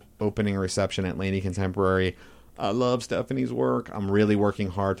Arcana opening reception at Laney Contemporary. I love Stephanie's work. I'm really working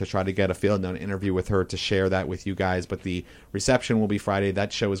hard to try to get a field note interview with her to share that with you guys. But the reception will be Friday.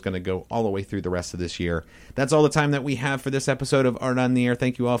 That show is going to go all the way through the rest of this year. That's all the time that we have for this episode of Art on the Air.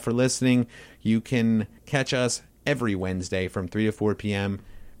 Thank you all for listening. You can catch us every Wednesday from 3 to 4 p.m.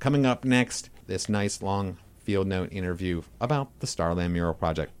 Coming up next, this nice long field note interview about the Starland Mural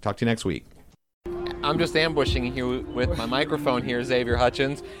Project. Talk to you next week. I'm just ambushing here with my microphone here, Xavier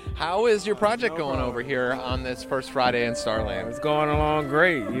Hutchins. How is your project going over here on this first Friday in Starland? It's going along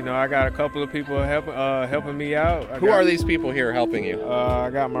great. You know, I got a couple of people helping me out. Who are these people here helping you? I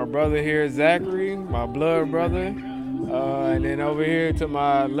got my brother here, Zachary, my blood brother. And then over here to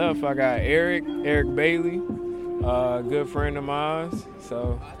my left, I got Eric Bailey, a good friend of mine.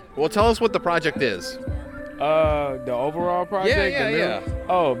 So, well, tell us what the project is. The overall project? Yeah.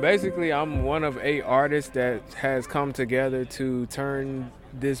 Oh, basically, I'm one of 8 artists that has come together to turn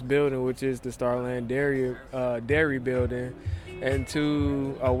this building, which is the Starland Dairy Building,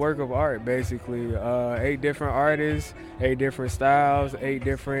 into a work of art, basically. 8 different artists, 8 different styles, 8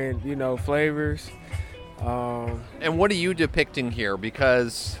 different, flavors. And what are you depicting here?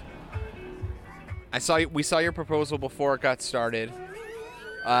 Because we saw your proposal before it got started.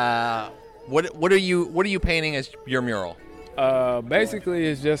 What are you painting as your mural? Basically,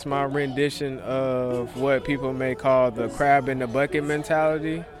 it's just my rendition of what people may call the crab in the bucket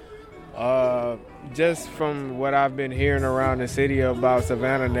mentality. Just from what I've been hearing around the city about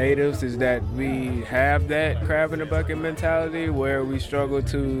Savannah natives is that we have that crab in the bucket mentality where we struggle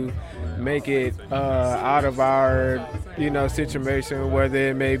to make it out of our, situation, whether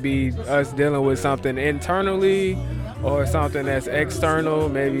it may be us dealing with something internally or something that's external,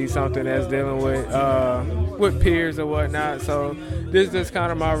 maybe something that's dealing with with peers or whatnot. So this is just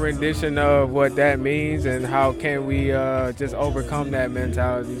kind of my rendition of what that means and how can we just overcome that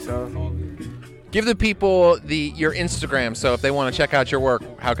mentality. So Give the people your Instagram, so if they want to check out your work,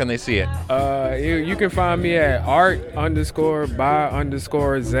 how can they see it? You can find me at art_by_Zay,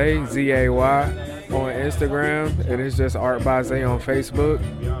 Z-A-Y, on Instagram. It is just Art by Zay on Facebook.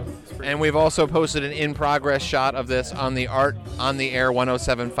 And we've also posted an in-progress shot of this on the Art on the Air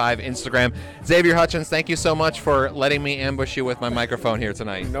 1075 Instagram. Xavier Hutchins, thank you so much for letting me ambush you with my microphone here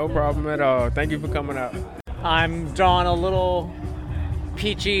tonight. No problem at all. Thank you for coming out. I'm drawing a little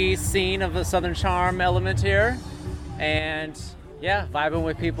peachy scene of the Southern Charm element here, and yeah, vibing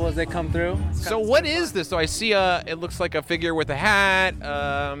with people as they come through. So what is this? So I see it looks like a figure with a hat.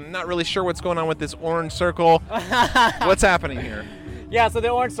 Not really sure what's going on with this orange circle. What's happening here? Yeah, so the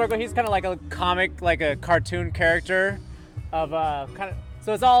orange circle, he's kind of like a comic, like a cartoon character of kind of,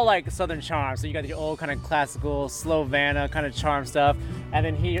 so it's all like Southern Charm. So you got the old kind of classical Slovana kind of charm stuff, and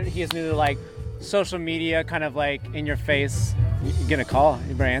then he is new to like social media, kind of like in your face. You get a call.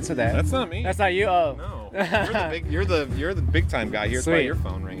 You better answer that. That's not me. That's not you. Oh no, you're the big time guy here. It's why your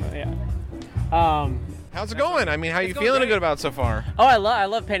phone ringing. Yeah. How's it going? I mean, how you feeling good about so far? Oh, I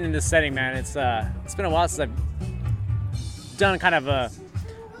love painting this setting, man. It's been a while since I've done kind of a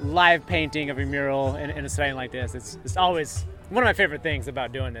live painting of a mural in a setting like this. It's always one of my favorite things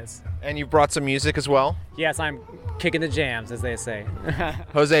about doing this. And you brought some music as well? Yes, I'm kicking the jams, as they say.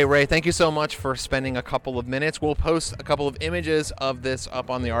 Jose, Ray, thank you so much for spending a couple of minutes. We'll post a couple of images of this up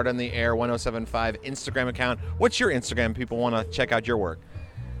on the Art on the Air 1075 Instagram account. What's your Instagram? People want to check out your work.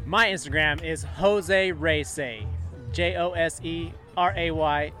 My Instagram is Jose Raysay, JoseRaysay.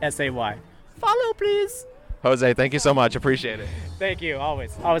 Follow, please. Jose, thank you so much. Appreciate it. Thank you.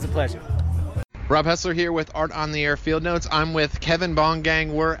 Always a pleasure. Rob Hessler here with Art on the Air Field Notes. I'm with Kevin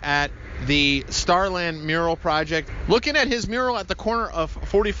Bongang. We're at the Starland Mural Project, looking at his mural at the corner of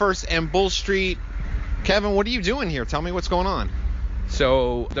 41st and Bull Street. Kevin, what are you doing here? Tell me what's going on.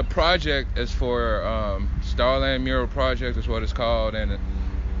 So the project is for Starland Mural Project is what it's called, and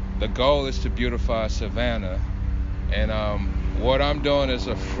the goal is to beautify Savannah. And what I'm doing is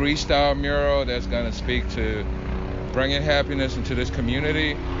a freestyle mural that's going to speak to bringing happiness into this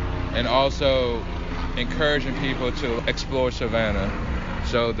community and also encouraging people to explore Savannah.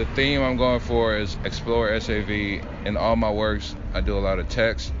 So the theme I'm going for is Explore SAV. In all my works, I do a lot of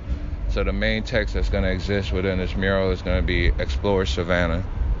text. So the main text that's going to exist within this mural is going to be Explore Savannah.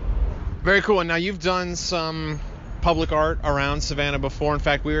 Very cool. And now you've done some public art around Savannah before. In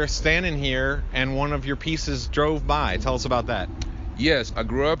fact, we were standing here and one of your pieces drove by. Tell us about that. Yes, I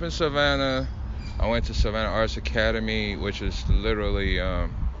grew up in Savannah. I went to Savannah Arts Academy, which is literally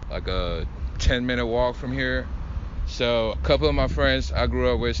like a 10-minute walk from here. So a couple of my friends I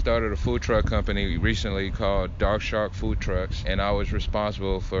grew up with started a food truck company recently called Dark Shark Food Trucks, and I was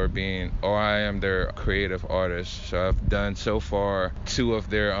responsible for I am their creative artist. So I've done so far 2 of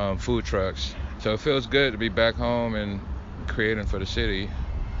their food trucks. So it feels good to be back home and creating for the city.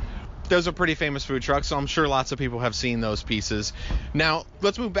 Those are pretty famous food trucks, so I'm sure lots of people have seen those pieces. Now,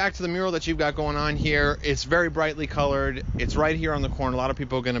 let's move back to the mural that you've got going on here. It's very brightly colored. It's right here on the corner. A lot of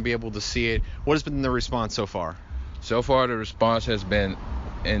people are going to be able to see it. What has been the response so far? So far, the response has been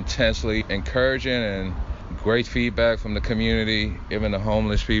intensely encouraging and great feedback from the community. Even the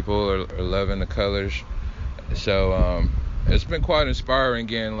homeless people are loving the colors. So it's been quite inspiring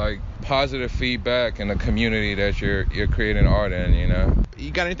getting like positive feedback in the community that you're creating art in, you know. You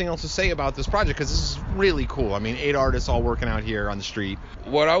got anything else to say about this project? Because this is really cool. I mean, 8 artists all working out here on the street.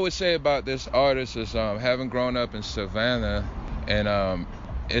 What I would say about this artist is having grown up in Savannah and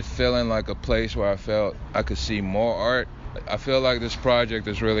it feeling like a place where I felt I could see more art. I feel like this project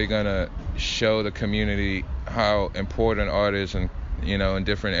is really gonna show the community how important art is, and you know, in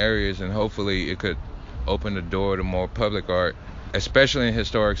different areas, and hopefully it could open the door to more public art, especially in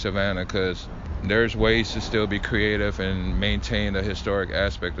historic Savannah, because there's ways to still be creative and maintain the historic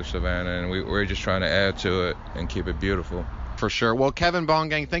aspect of Savannah, and we're just trying to add to it and keep it beautiful. For sure. Well, Kevin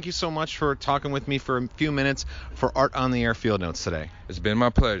Bongang, thank you so much for talking with me for a few minutes for Art on the Air Field Notes today. It's been my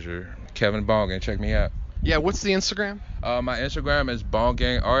pleasure. Kevin Bongang, check me out. Yeah, what's the Instagram? My Instagram is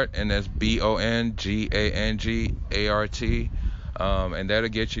Bongang Art, and that's BONGANGART. And that'll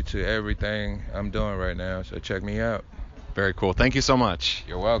get you to everything I'm doing right now, so check me out. Very cool. Thank you so much.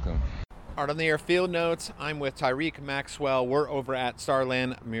 You're welcome. Art on the Air Field Notes. I'm with Tyreek Maxwell. We're over at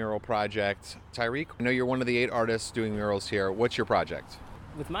Starland Mural Project. Tyreek, I know you're one of the 8 artists doing murals here. What's your project?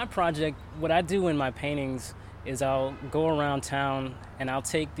 With my project, what I do in my paintings is I'll go around town and I'll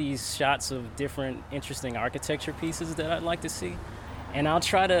take these shots of different interesting architecture pieces that I'd like to see, and I'll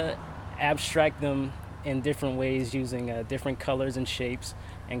try to abstract them in different ways using different colors and shapes,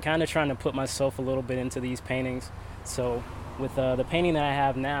 and kind of trying to put myself a little bit into these paintings. So with the painting that I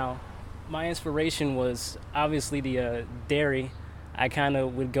have now, my inspiration was obviously the dairy. I kind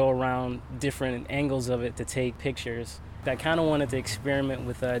of would go around different angles of it to take pictures. I kind of wanted to experiment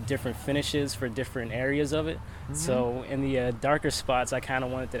with different finishes for different areas of it. Mm-hmm. So in the darker spots, I kind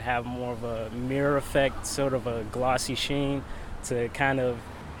of wanted to have more of a mirror effect, sort of a glossy sheen, to kind of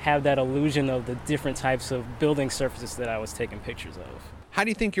have that illusion of the different types of building surfaces that I was taking pictures of. How do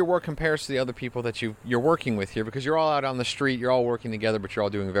you think your work compares to the other people that you're working with here? Because you're all out on the street, you're all working together, but you're all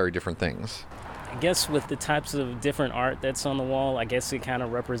doing very different things. I guess with the types of different art that's on the wall, I guess it kind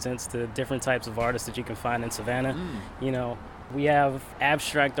of represents the different types of artists that you can find in Savannah. You know, we have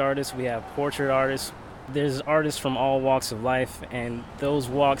abstract artists, we have portrait artists. There's artists from all walks of life, and those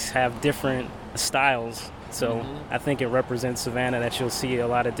walks have different styles. So I think it represents Savannah, that you'll see a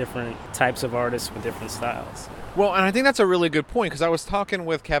lot of different types of artists with different styles. Well, and I think that's a really good point, because I was talking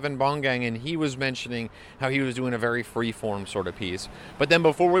with Kevin Bongang, and he was mentioning how he was doing a very free-form sort of piece. But then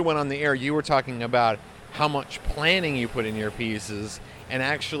before we went on the air, you were talking about how much planning you put in your pieces, and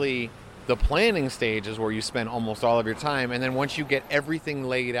actually the planning stage is where you spend almost all of your time, and then once you get everything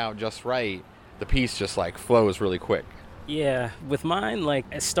laid out just right, the piece just like flows really quick. Yeah, with mine, like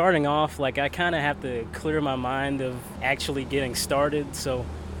starting off, like I kind of have to clear my mind of actually getting started. So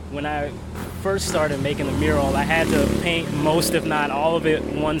when I first started making the mural, I had to paint most, if not all of it,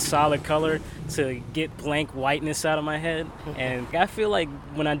 one solid color to get blank whiteness out of my head. And I feel like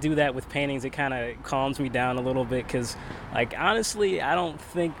when I do that with paintings, it kind of calms me down a little bit, because, like, honestly, I don't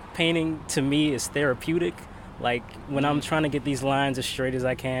think painting to me is therapeutic. Like, when I'm trying to get these lines as straight as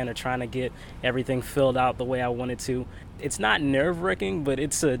I can, or trying to get everything filled out the way I want it to, it's not nerve-wracking, but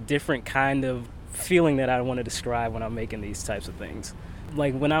it's a different kind of feeling that I want to describe when I'm making these types of things.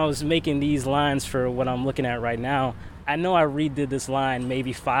 Like, when I was making these lines for what I'm looking at right now, I know I redid this line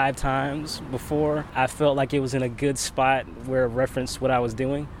maybe 5 times before I felt like it was in a good spot where it referenced what I was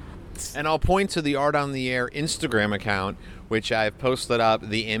doing. And I'll point to the Art on the Air Instagram account, which I've posted up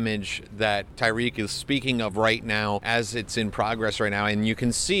the image that Tyreek is speaking of right now as it's in progress right now. And you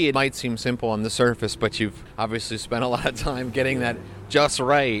can see it might seem simple on the surface, but you've obviously spent a lot of time getting that just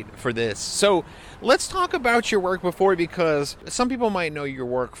right for this. So let's talk about your work before, because some people might know your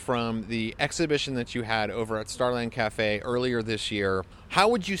work from the exhibition that you had over at Starland Cafe earlier this year. How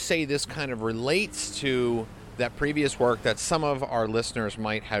would you say this kind of relates to that previous work that some of our listeners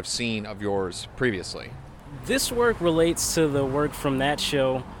might have seen of yours previously? This work relates to the work from that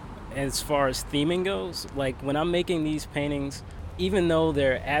show as far as theming goes. Like, when I'm making these paintings, even though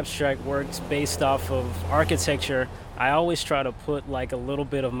they're abstract works based off of architecture, I always try to put like a little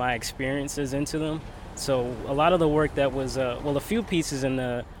bit of my experiences into them. So a lot of the work that was, a few pieces in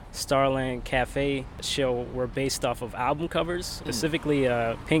the Starland Cafe show were based off of album covers, specifically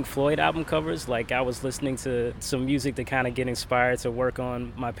Pink Floyd album covers. Like, I was listening to some music to kind of get inspired to work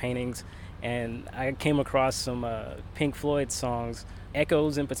on my paintings, and I came across some Pink Floyd songs,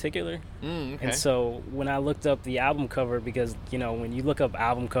 Echoes in particular. Okay. And so when I looked up the album cover, because, you know, when you look up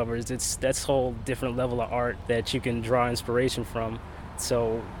album covers, that's a whole different level of art that you can draw inspiration from.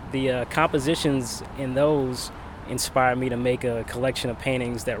 So the compositions in those inspired me to make a collection of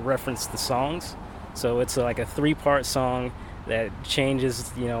paintings that reference the songs. So it's like a 3-part song that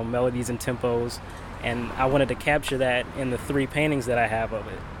changes, you know, melodies and tempos, and I wanted to capture that in the 3 paintings that I have of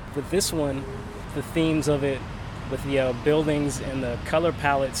it. With this one, the themes of it with the buildings and the color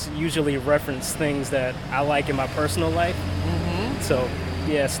palettes usually reference things that I like in my personal life. So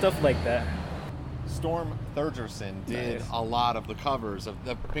yeah, stuff like that. Storm Thurgerson did a lot of the covers of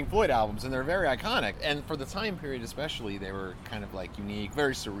the Pink Floyd albums, and they're very iconic. And for the time period especially, they were kind of like unique,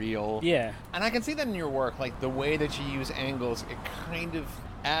 very surreal. Yeah. And I can see that in your work, like the way that you use angles, it kind of,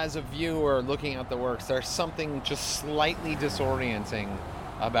 as a viewer looking at the works, there's something just slightly disorienting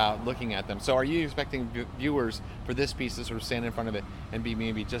about looking at them. So are you expecting viewers for this piece to sort of stand in front of it and be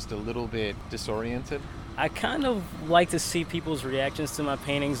maybe just a little bit disoriented? I kind of like to see people's reactions to my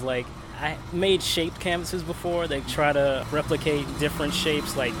paintings. Like, I made shaped canvases before. They try to replicate different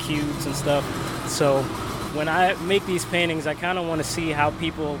shapes like cubes and stuff. So when I make these paintings, I kind of want to see how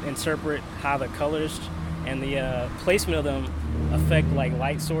people interpret how the colors and the placement of them affect like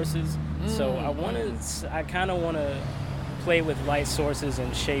light sources. So I kind of want to play with light sources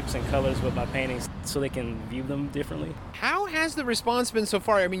and shapes and colors with my paintings. so they can view them differently. How has the response been so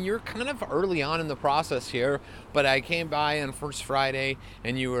far? I mean, you're kind of early on in the process here, but I came by on First Friday,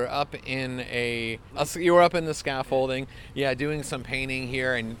 and you were up in the scaffolding, doing some painting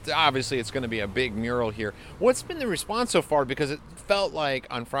here, and obviously it's going to be a big mural here. What's been the response so far? Because it felt like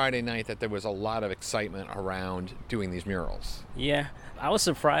on Friday night that there was a lot of excitement around doing these murals. Yeah, I was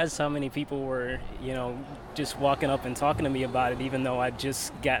surprised how many people were, just walking up and talking to me about it, even though I'd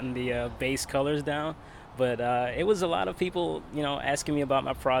just gotten the base colors down. But it was a lot of people, asking me about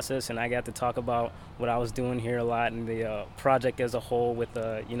my process, and I got to talk about what I was doing here a lot and the project as a whole with,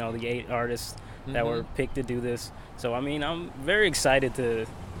 the 8 artists that were picked to do this. So, I mean, I'm very excited to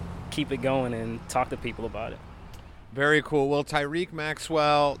keep it going and talk to people about it. Very cool. Well, Tyreek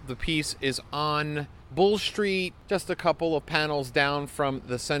Maxwell, the piece is on Bull Street, just a couple of panels down from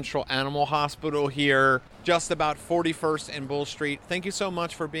the Central Animal Hospital here, just about 41st and Bull Street. Thank you so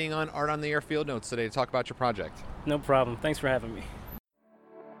much for being on Art on the Air Field Notes today to talk about your project. No problem. Thanks for having me.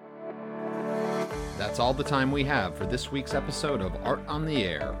 That's all the time we have for this week's episode of Art on the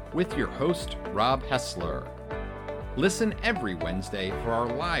Air with your host, Rob Hessler. Listen every Wednesday for our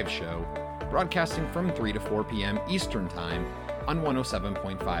live show, broadcasting from 3 to 4 p.m. Eastern Time on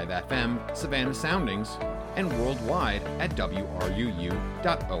 107.5 FM Savannah Soundings and worldwide at WRUU.org.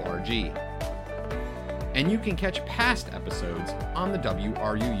 And you can catch past episodes on the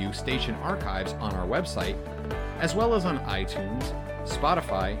WRUU station archives on our website, as well as on iTunes,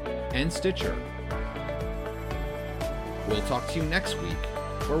 Spotify, and Stitcher. We'll talk to you next week,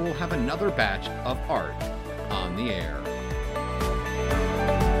 where we'll have another batch of Art on the Air.